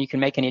 and then you can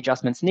make any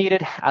adjustments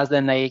needed as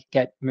then they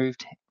get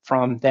moved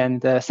from then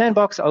the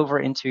sandbox over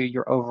into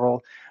your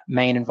overall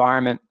main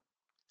environment.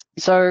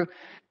 So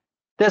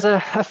there's a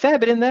fair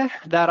bit in there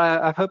that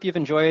I hope you've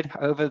enjoyed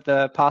over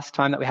the past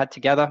time that we had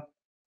together.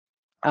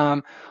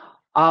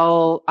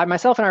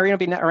 Myself and Irene will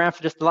be around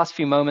for just the last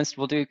few moments.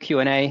 We'll do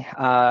Q&A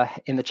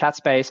in the chat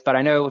space, but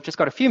I know we've just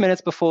got a few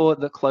minutes before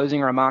the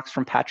closing remarks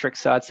from Patrick.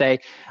 So I'd say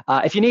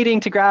if you're needing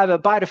to grab a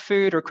bite of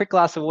food or a quick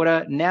glass of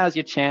water, now's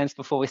your chance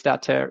before we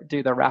start to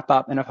do the wrap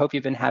up. And I hope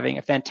you've been having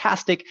a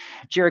fantastic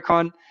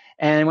JiraCon.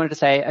 And I wanted to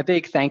say a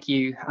big thank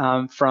you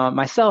from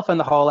myself and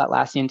the whole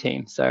Atlassian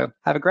team. So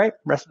have a great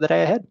rest of the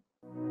day ahead.